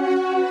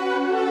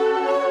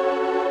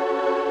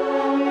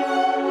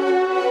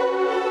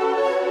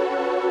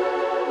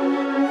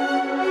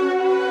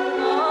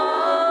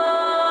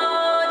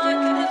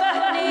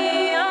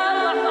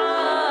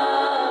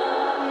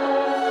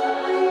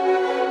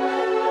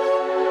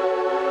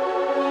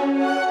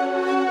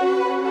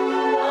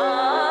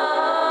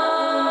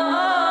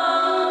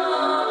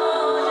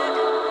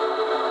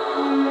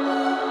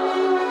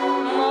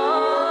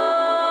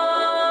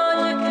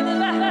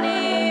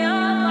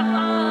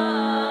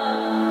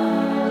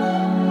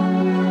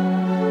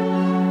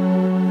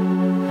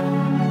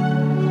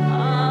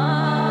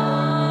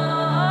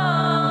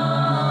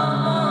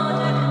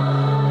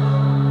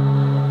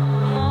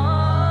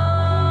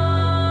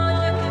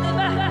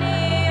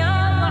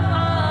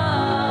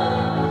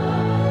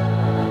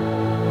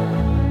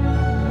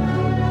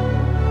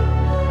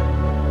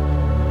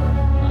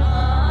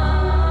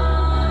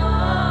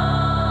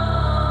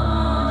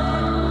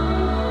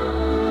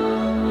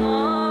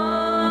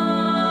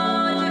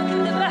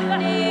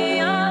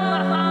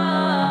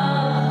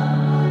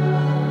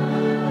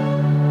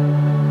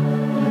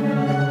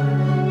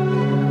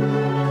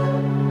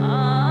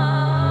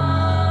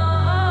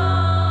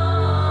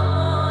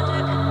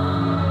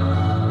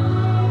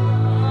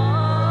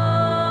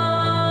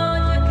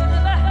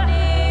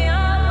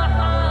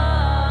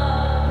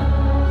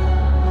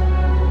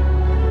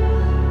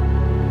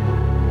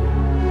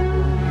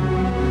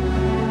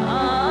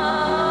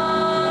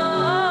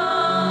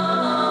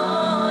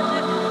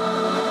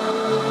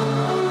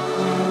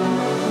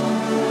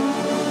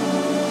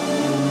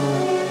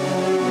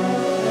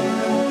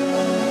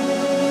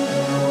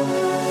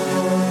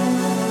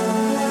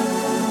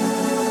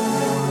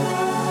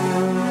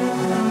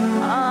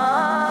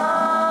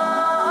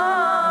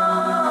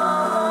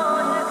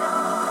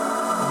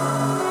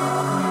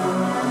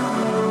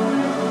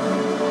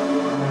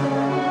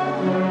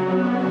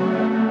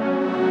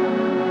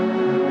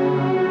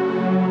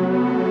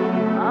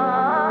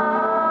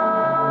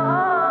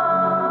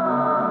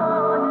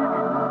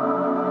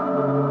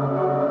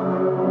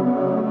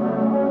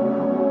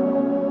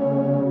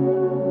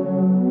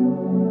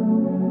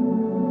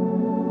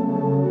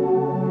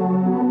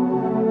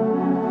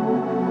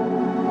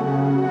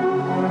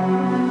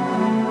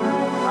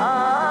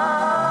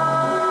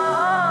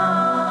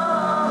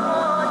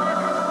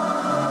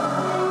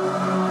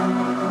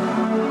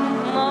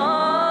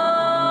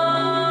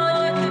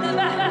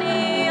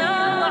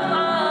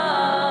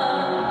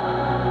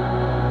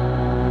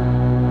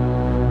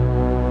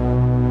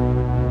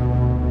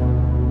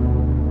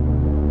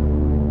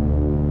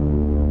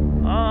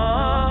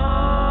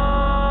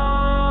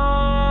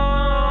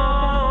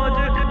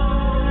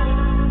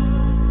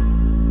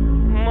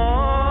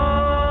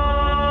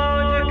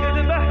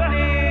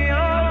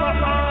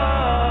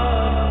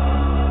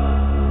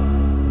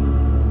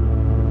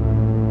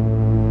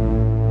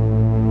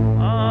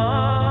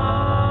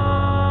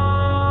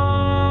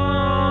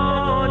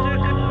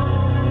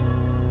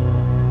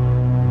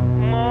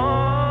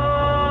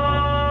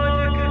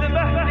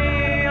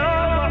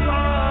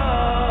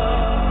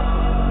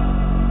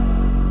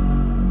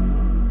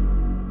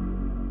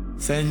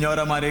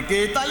Señora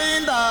mariquita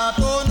linda,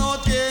 tú no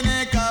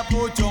tienes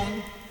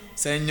capuchón.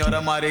 Señora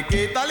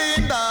mariquita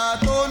linda,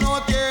 tú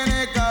no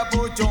tienes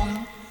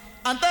capuchón.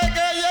 Antes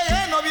que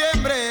llegue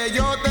noviembre,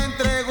 yo te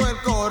entrego el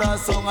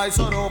corazón. Ay,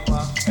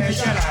 soropa,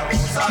 Ella la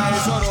goza, ay,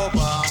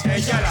 soropa,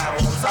 ella la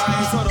goza,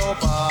 ay,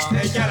 soropa,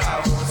 ella la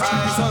ay,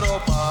 goza,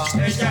 soropa.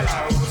 ella la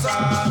goza,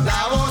 La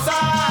goza,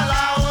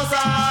 la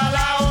goza,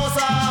 la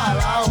goza,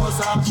 la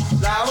goza,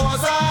 la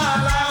goza,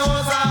 la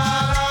goza,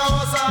 la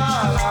goza,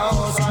 la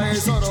goza. Ay,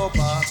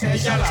 soropa,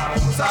 ella la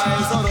goza,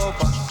 ay,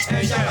 soropa,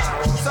 ella la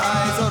goza,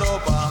 ay,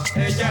 soropa,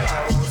 ella la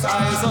goza,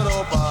 ay,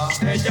 soropa,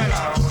 ella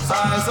la goza,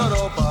 ay,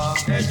 soropa.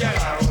 ella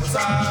la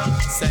goza.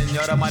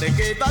 Señora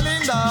mariquita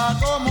linda,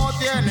 ¿cómo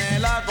tiene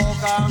la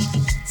coca?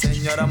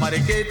 Señora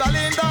mariquita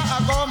linda,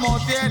 ¿cómo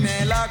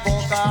tiene la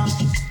coca?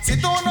 Si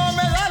tú no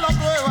me das la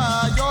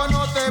prueba, yo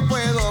no te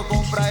puedo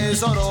comprar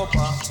esa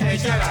ropa.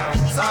 Ella la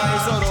goza, Ay,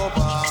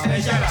 soropa,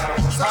 ella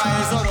la goza,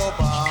 ay,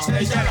 soropa,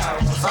 ella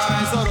la goza,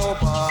 ay,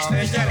 soropa.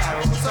 ella la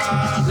goza,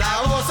 La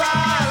goza,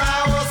 la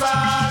goza,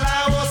 la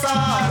goza,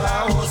 la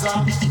goza,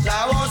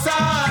 la goza,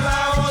 la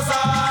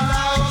goza,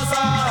 la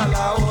goza,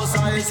 la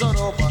goza, ay,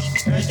 soropa,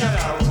 ella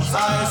la goza,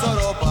 ay,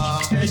 soropa,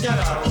 ella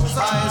la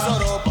goza, ay,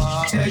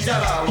 soropa. ella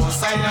la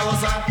goza y la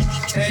goza,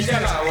 ella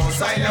la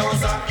goza y la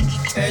goza,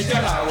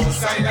 ella la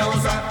goza y la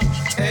goza,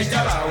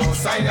 ella la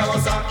goza y la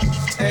goza,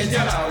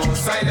 ella la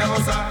goza y la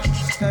goza,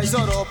 Ay,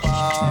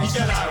 soropa,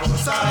 ella la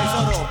goza, ay,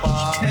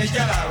 soropa,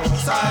 ella la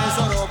goza, ay,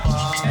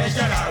 soropa,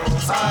 ella la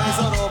goza, ay,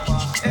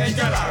 soropa,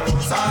 ella la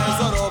goza, ay,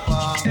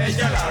 soropa,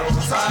 ella la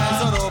goza, ay,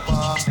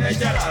 soropa.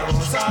 ella la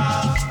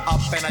goza.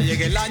 Apenas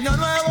llegue el año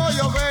nuevo,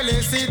 yo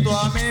felicito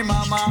a mi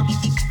mamá.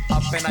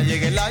 Apenas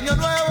llegue el año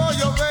nuevo,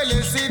 yo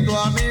felicito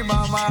a mi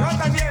mamá. Yo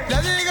también. Le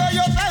digo,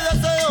 yo te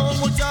deseo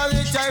mucha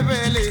dicha y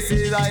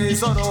felicidad. Y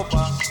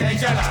soropa,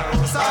 Ella la ay,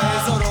 goza,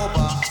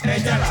 soropa,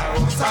 ella la ay,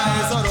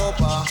 goza,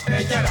 soropa.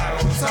 ella la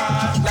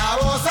goza, La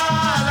goza,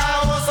 la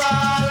goza,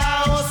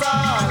 la goza,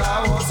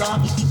 la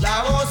goza,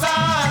 la goza,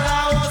 la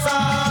goza,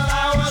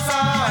 la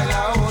goza,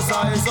 la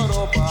goza, ay,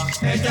 soropa,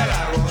 ella la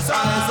ay, goza,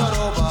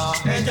 soropa.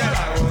 ella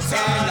la En goza,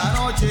 la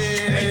noche,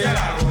 ella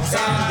la goza,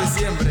 en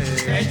diciembre,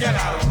 ella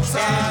la en goza,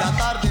 la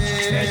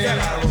tarde, ella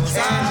la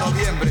goza, en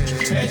noviembre,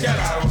 ella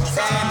la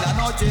goza, en la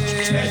noche,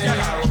 ella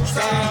la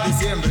goza, en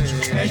diciembre,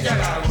 ella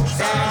la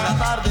goza, en la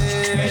tarde,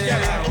 ella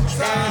la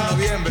goza, en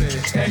noviembre,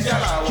 ella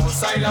la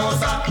goza y la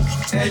goza,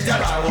 ella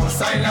la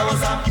goza y la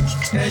goza,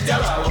 ella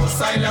la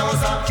goza y la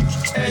goza,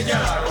 ella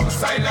la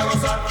goza y la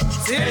goza,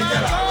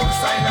 ella la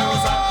goza y la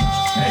goza,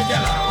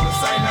 ella la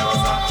goza y la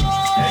goza,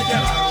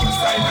 ella la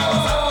goza y la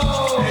goza,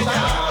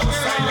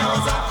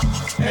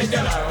 ella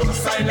la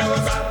goza y la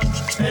goza,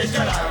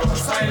 ella la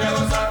goza y la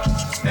goza,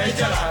 ella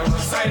la goza y la goza, ella la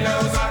goza y la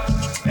goza,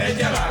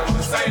 ella la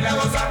goza y la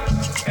goza,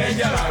 ella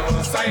la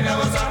goza y la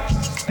goza,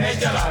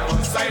 ella la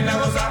goza y la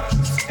goza,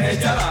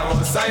 ella la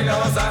goza y la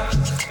goza,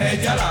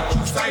 ella la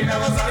goza y la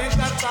goza,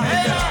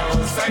 ella la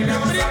goza y la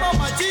goza, primo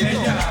machito.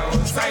 ella la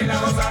goza y la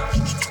goza,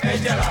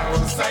 ella la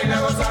goza y la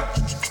goza,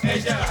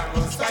 ella la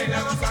goza y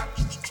la goza,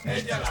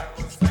 ella la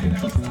goza y la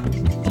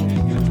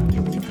goza.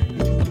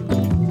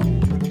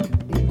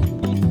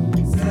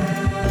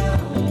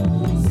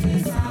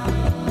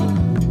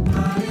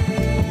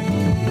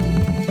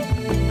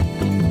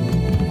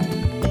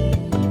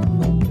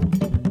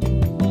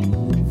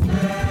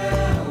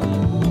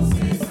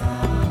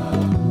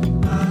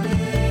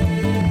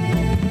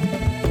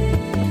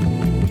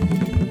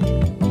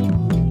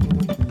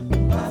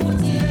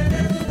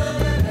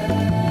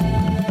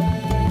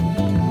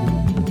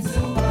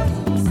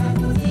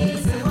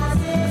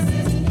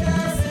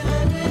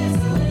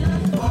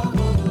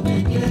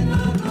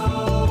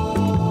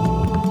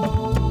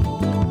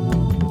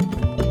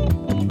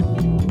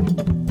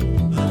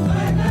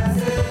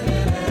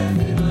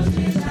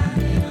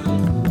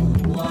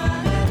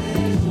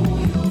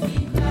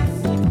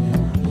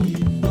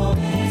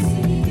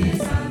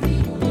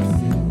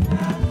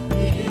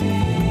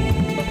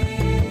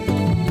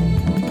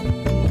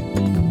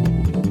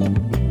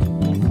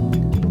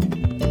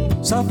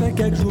 Ça fait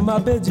quelques jours m'a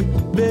dit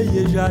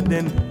veiller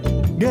jardin.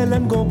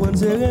 Gelen comprendre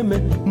c'est remè,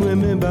 moi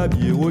même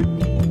babier oui.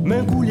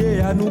 Men kouye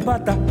à nous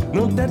pata,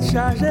 nos têtes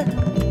chargées.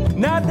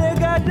 N'a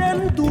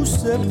dégagé tous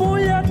ces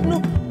poyettes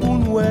nous pour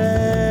nous.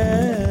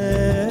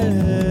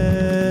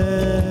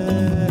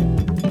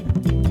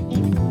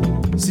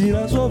 Si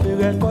la sauve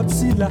récolte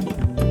si là,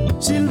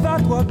 s'il va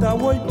trop ta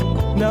oui,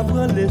 n'a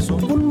prend les sons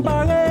pour nous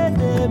barrer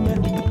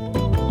demain.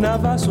 N'a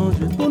va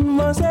songer pour nous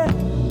manger.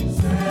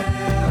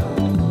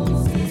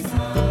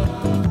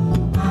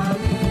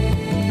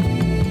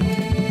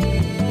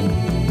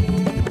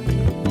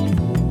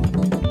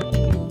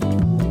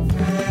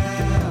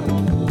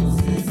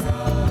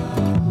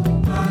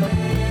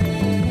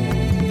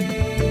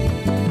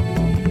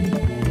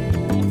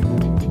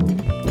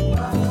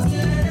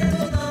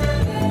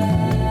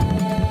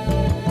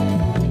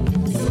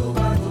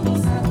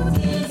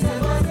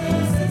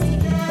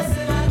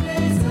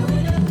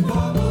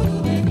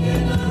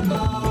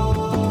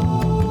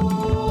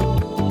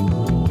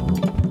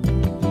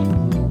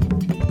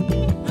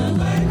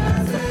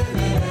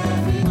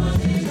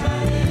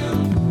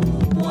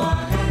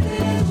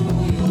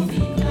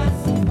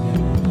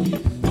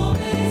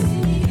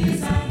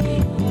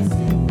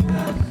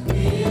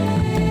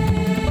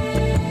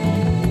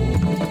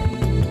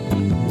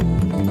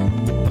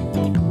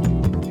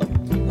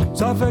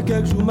 Ça fait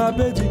quelques jours ma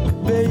petite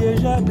paye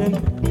jardin.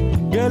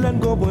 Gelen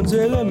comprendre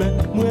c'est remè,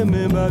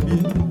 moi-même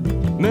babier.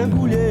 Men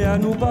coulier à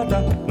nous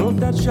pata, non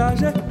tête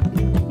chargée.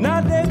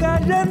 N'a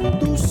dégagé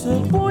tout ce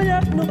pouillet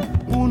nous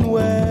pour nous.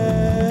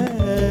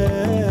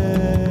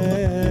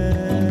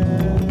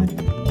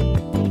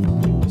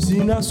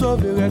 Si n'a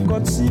sauvé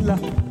récolte si là,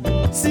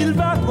 s'il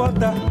va trop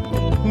tard,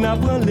 n'a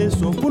prend les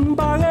sons pour nous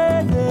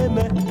barrer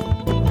demain.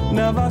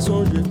 N'a va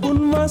songer pour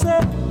nous manger.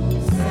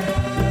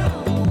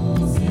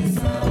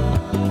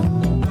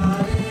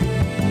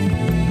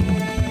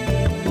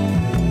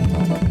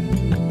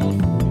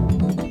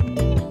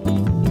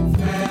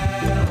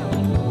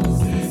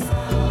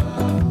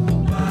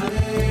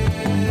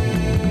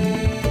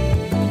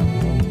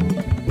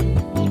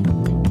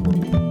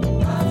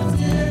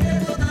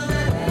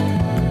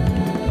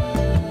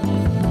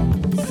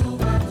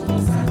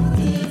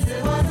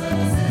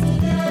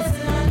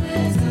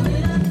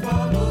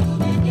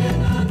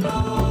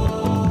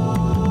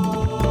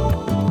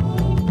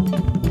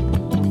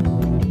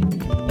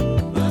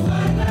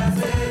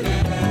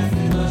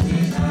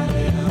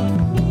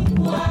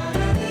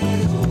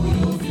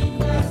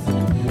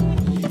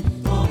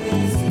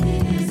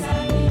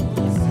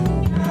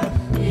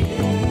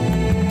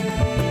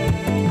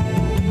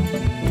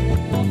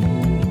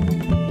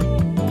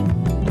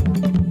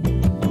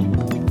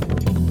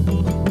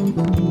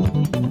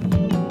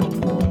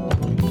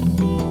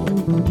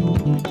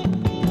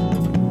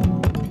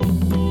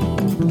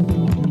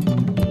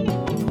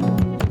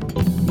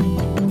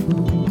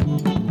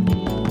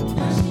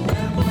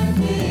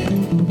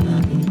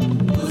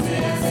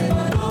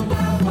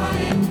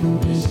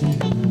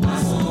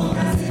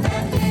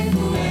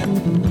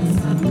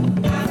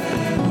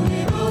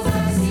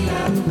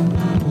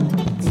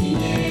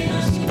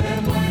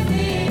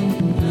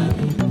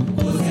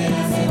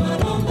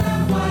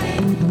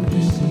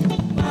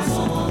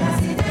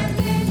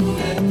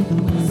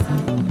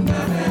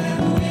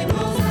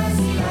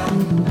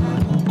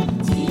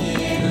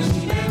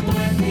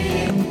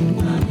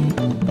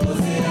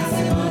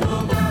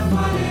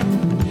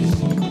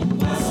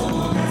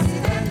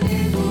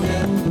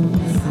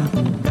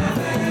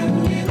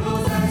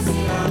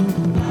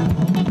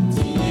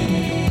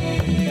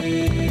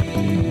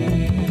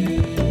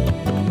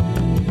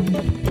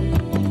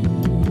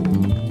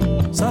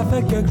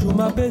 Quelques jours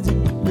m'a pédi,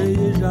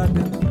 paye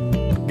jardin.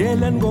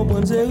 Gelen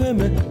comprendre c'est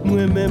remè,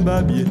 moi-même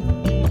babier.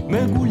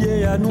 Men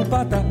coulier à nous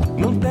pata,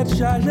 non tête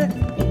chargée.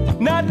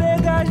 N'a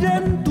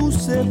dégagé tous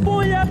ces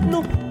pouillet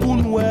nous pour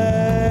nous.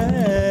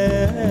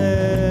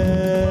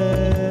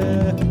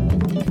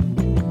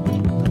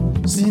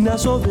 Si n'a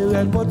sauvé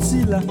récolte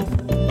si là,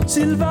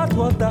 s'il va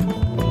trop tard,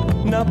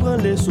 n'a prend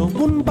les sons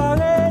pour nous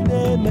parler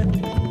demain.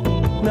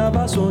 N'a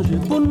va songer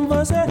pour nous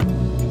avancer.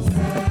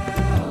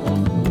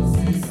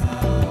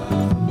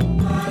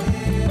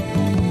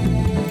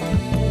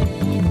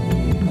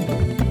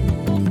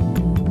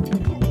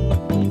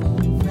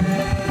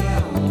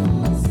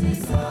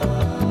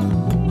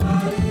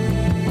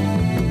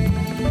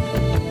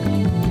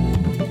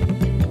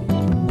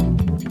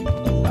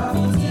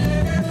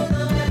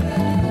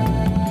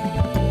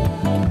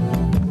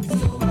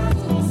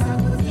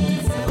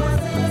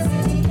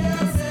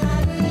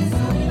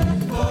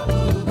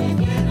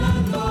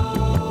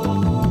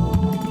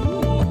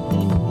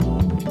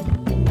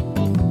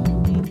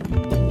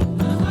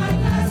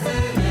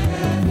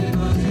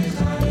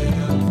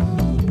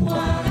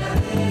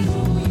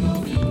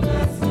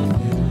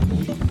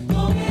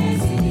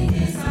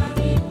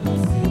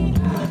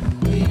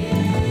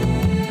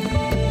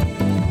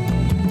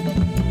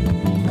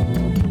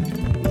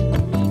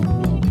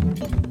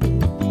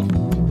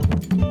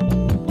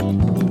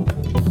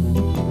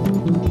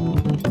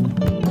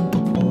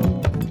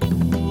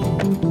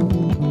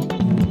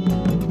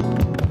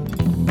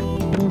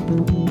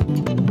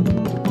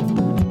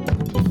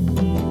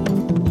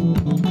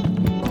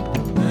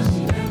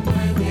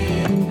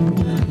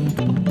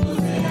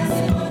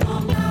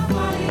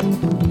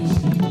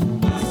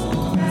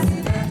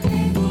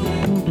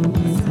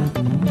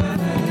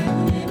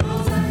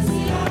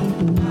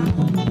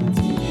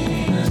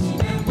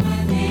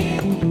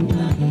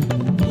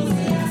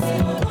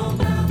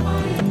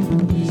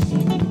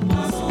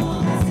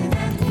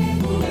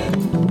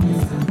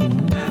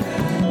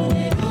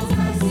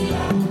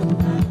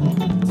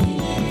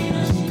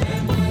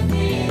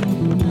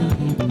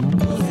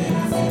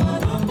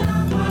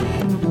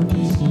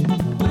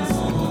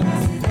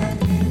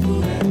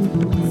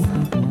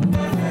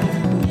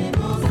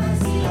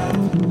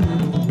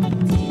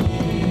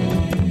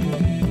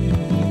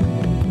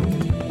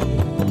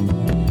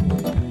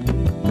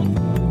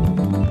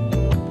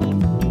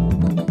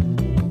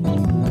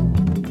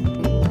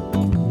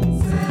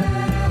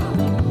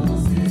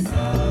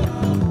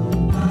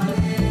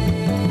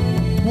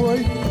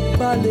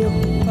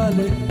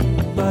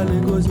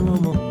 Parlez, cause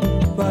maman,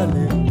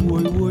 parlez,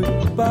 oui,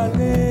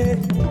 parlez.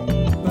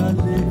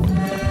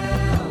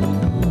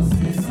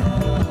 C'est ça,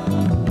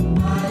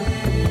 parlez.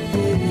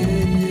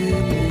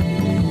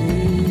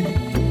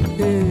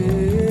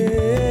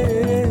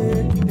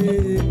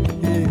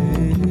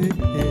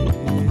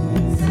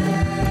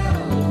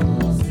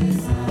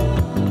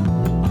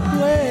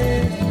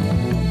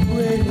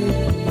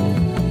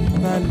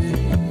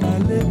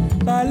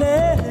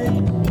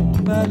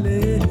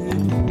 balé.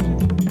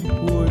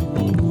 Woy,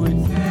 woy.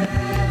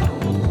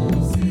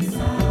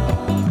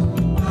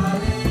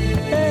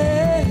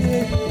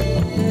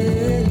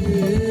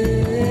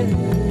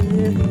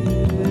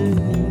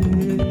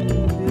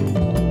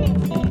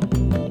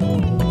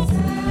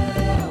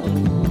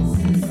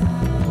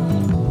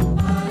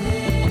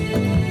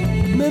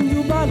 Même du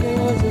balé,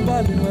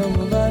 balé,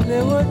 maman, balé,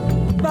 woy.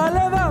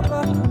 Balé,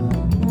 papa.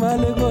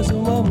 Balé, gosse,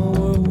 maman,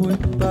 woy, woy.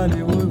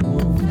 Balé, woy, woy.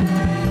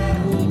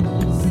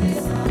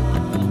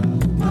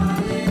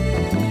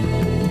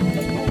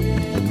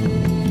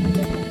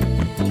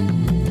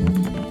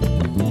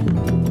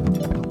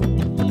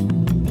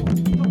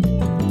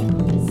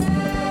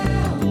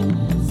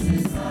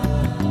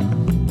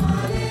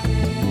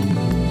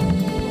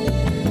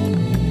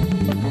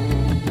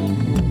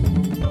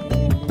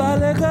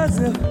 Balé,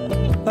 gosse,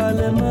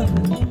 balé, ma.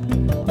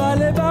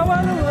 Balé,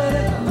 bawalo,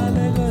 wale.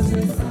 Balé,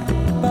 gosse,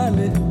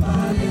 balé,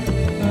 balé,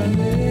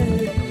 balé.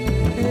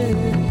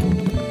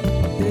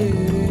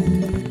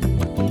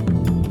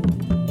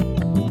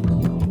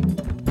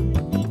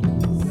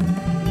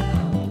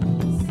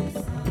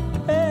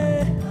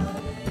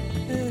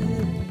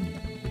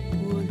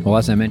 Well,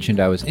 as I mentioned,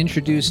 I was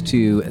introduced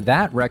to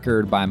that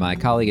record by my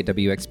colleague at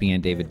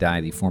WXBN, David Dye,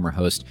 the former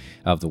host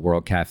of the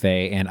World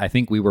Cafe, and I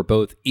think we were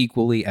both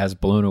equally as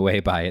blown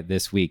away by it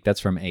this week. That's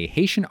from a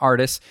Haitian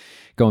artist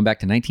going back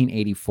to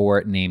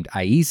 1984 named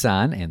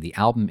Aizan, and the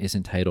album is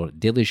entitled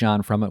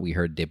Dilijan. From it, we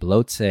heard De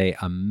Blotse,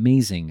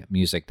 amazing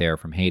music there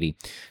from Haiti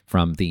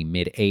from the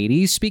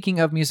mid-'80s. Speaking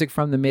of music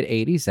from the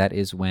mid-'80s, that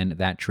is when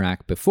that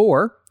track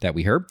before that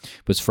we heard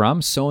was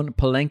from Son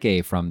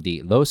Palenque from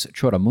the Los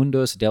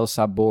Choramundos del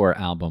Sabor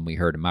album. We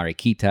heard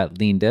Mariquita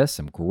Linda,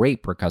 some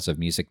great percussive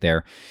music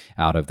there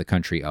out of the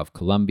country of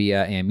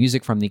Colombia, and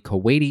music from the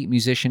Kuwaiti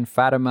musician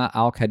Fatima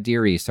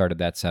Al-Qadiri started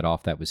that set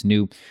off. That was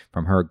new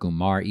from her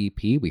Gumar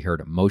EP. We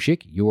heard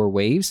Mojik, Your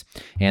Waves.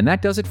 And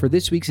that does it for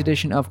this week's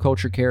edition of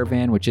Culture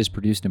Caravan, which is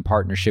produced in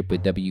partnership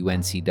with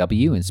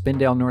WNCW in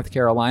Spindale, North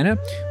Carolina.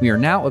 We are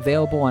now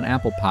available on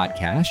Apple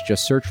Podcasts.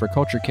 Just search for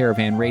Culture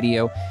Caravan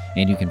Radio,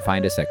 and you can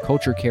find us at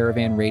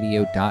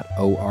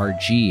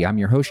culturecaravanradio.org. I'm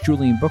your host,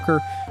 Julian Booker,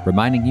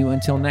 reminding you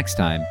until next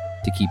time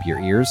to keep your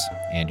ears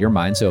and your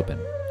minds open.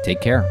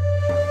 Take care.